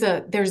 there's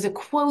a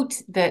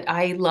quote that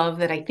I love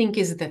that I think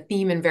is the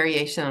theme and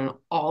variation on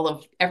all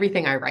of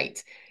everything I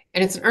write.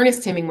 And it's an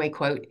Ernest Hemingway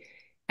quote.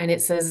 And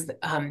it says,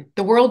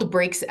 the world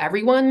breaks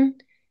everyone,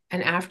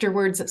 and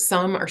afterwards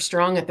some are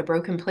strong at the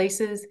broken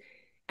places.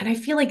 And I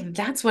feel like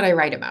that's what I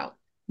write about.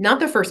 Not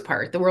the first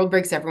part, the world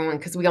breaks everyone,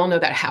 because we all know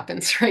that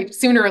happens, right?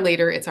 Sooner or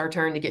later, it's our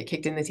turn to get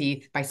kicked in the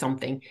teeth by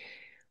something.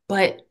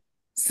 But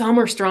some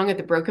are strong at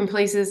the broken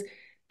places.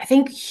 I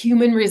think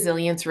human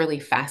resilience really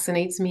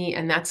fascinates me,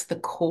 and that's the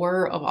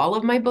core of all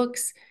of my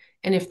books.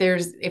 And if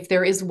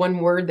there is one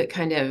word that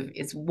kind of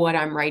is what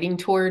I'm writing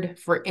toward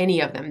for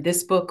any of them,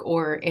 this book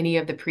or any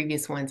of the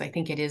previous ones, I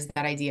think it is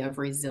that idea of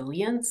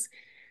resilience.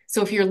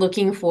 So if you're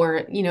looking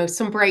for,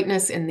 some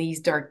brightness in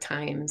these dark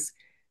times,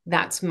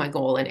 that's my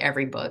goal in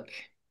every book.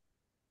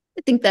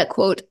 I think that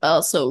quote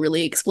also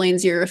really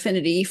explains your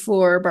affinity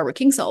for Barbara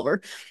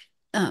Kingsolver.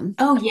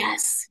 Oh,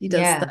 yes. He does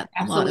that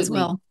a lot as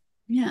well.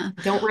 Yeah.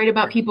 Don't write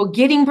about people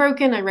getting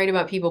broken. I write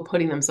about people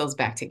putting themselves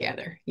back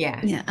together. Yeah.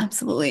 Yeah,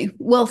 absolutely.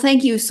 Well,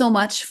 thank you so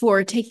much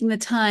for taking the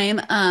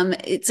time.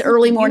 It's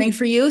early morning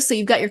for you, so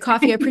you've got your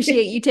coffee. I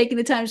appreciate you taking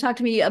the time to talk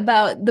to me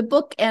about the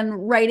book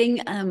and writing.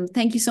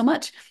 Thank you so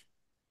much.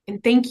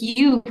 And thank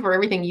you for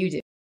everything you do.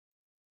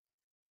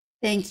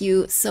 Thank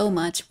you so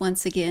much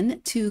once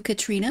again to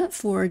Katrina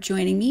for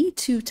joining me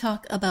to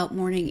talk about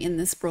mourning in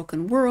this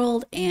broken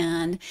world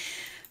and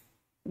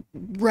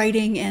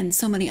writing and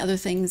so many other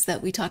things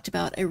that we talked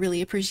about. I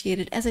really appreciate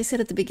it. As I said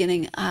at the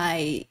beginning,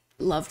 I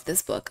loved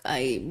this book.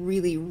 I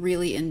really,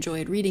 really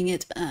enjoyed reading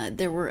it.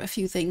 There were a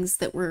few things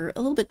that were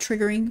a little bit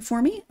triggering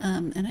for me,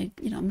 and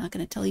I'm not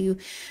going to tell you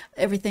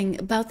everything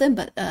about them,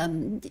 but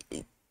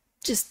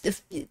just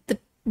the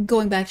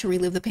going back to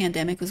relive the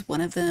pandemic was one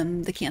of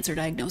them, the cancer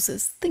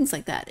diagnosis, things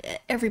like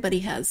that. Everybody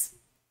has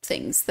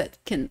things that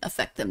can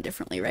affect them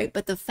differently, right?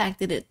 But the fact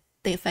that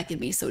they affected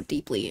me so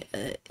deeply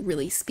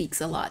really speaks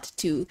a lot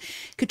to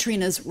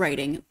Katrina's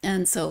writing.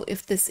 And so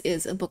if this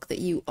is a book that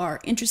you are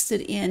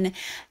interested in,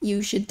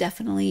 you should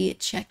definitely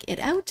check it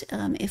out.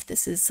 If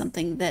this is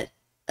something that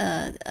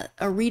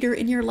a reader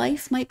in your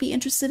life might be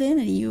interested in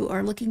and you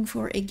are looking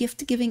for a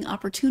gift-giving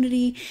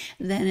opportunity,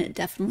 then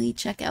definitely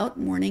check out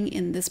Mourning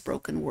in This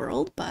Broken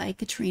World by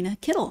Katrina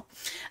Kittle.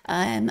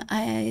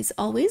 As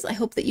always, I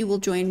hope that you will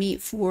join me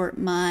for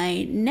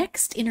my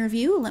next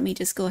interview. Let me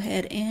just go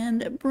ahead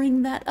and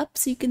bring that up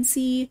so you can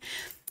see.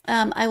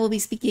 I will be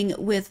speaking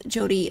with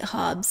Jody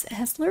Hobbs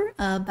Hessler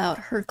about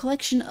her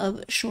collection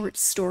of short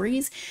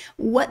stories.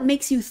 What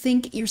makes you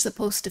think you're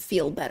supposed to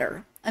feel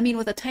better? I mean,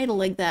 with a title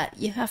like that,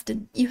 you have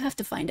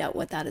to find out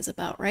what that is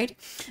about, right?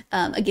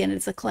 Again,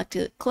 it's a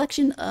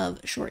collection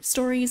of short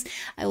stories.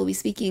 I will be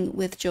speaking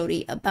with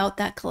Jody about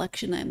that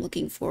collection. I'm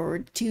looking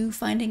forward to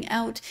finding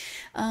out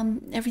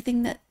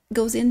everything that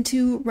goes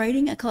into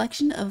writing a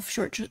collection of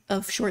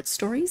short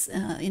stories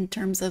in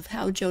terms of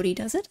how Jody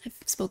does it. I've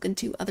spoken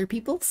to other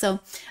people, so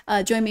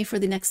join me for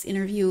the next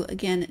interview.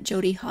 Again,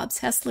 Jody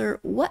Hobbs Hessler.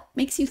 What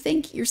makes you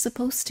think you're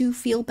supposed to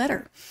feel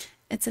better?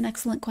 It's an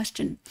excellent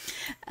question.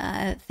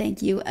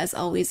 Thank you, as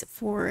always,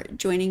 for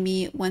joining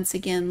me once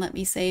again. Let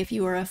me say, if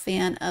you are a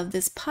fan of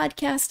this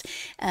podcast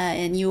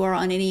and you are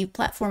on any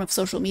platform of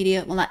social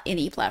media, well, not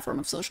any platform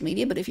of social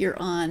media, but if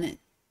you're on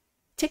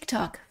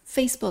TikTok,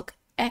 Facebook,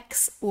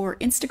 X, or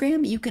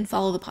Instagram, you can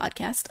follow the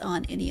podcast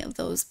on any of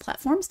those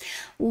platforms.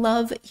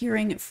 Love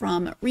hearing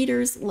from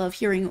readers, love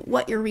hearing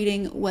what you're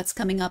reading, what's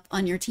coming up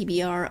on your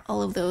TBR,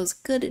 all of those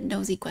good,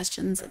 nosy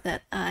questions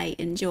that I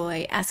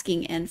enjoy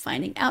asking and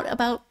finding out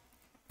about.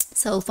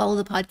 So follow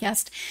the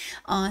podcast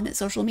on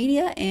social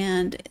media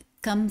and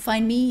come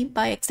find me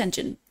by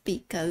extension,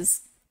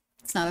 because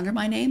it's not under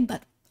my name,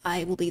 but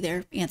I will be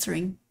there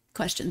answering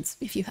questions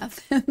if you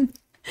have them.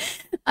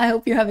 I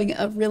hope you're having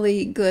a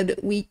really good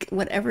week,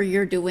 whatever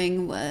you're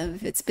doing,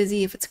 if it's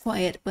busy, if it's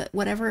quiet, but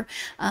whatever.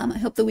 I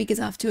hope the week is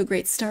off to a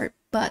great start.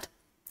 But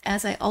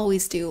as I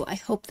always do, I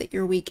hope that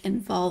your week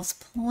involves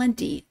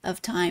plenty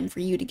of time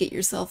for you to get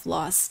yourself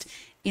lost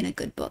in a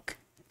good book.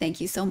 Thank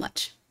you so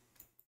much.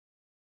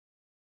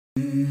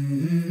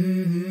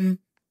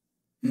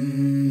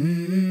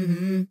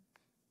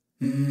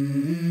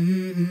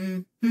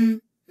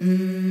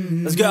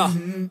 Let's go.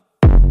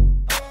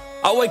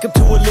 I wake up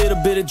to a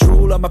little bit of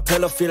drool on my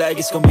pillow, feel like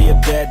it's gonna be a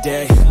bad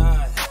day.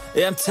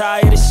 Yeah, I'm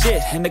tired of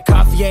shit, and the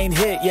coffee ain't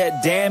hit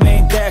yet, damn,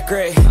 ain't that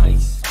great.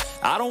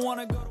 I don't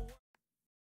wanna go to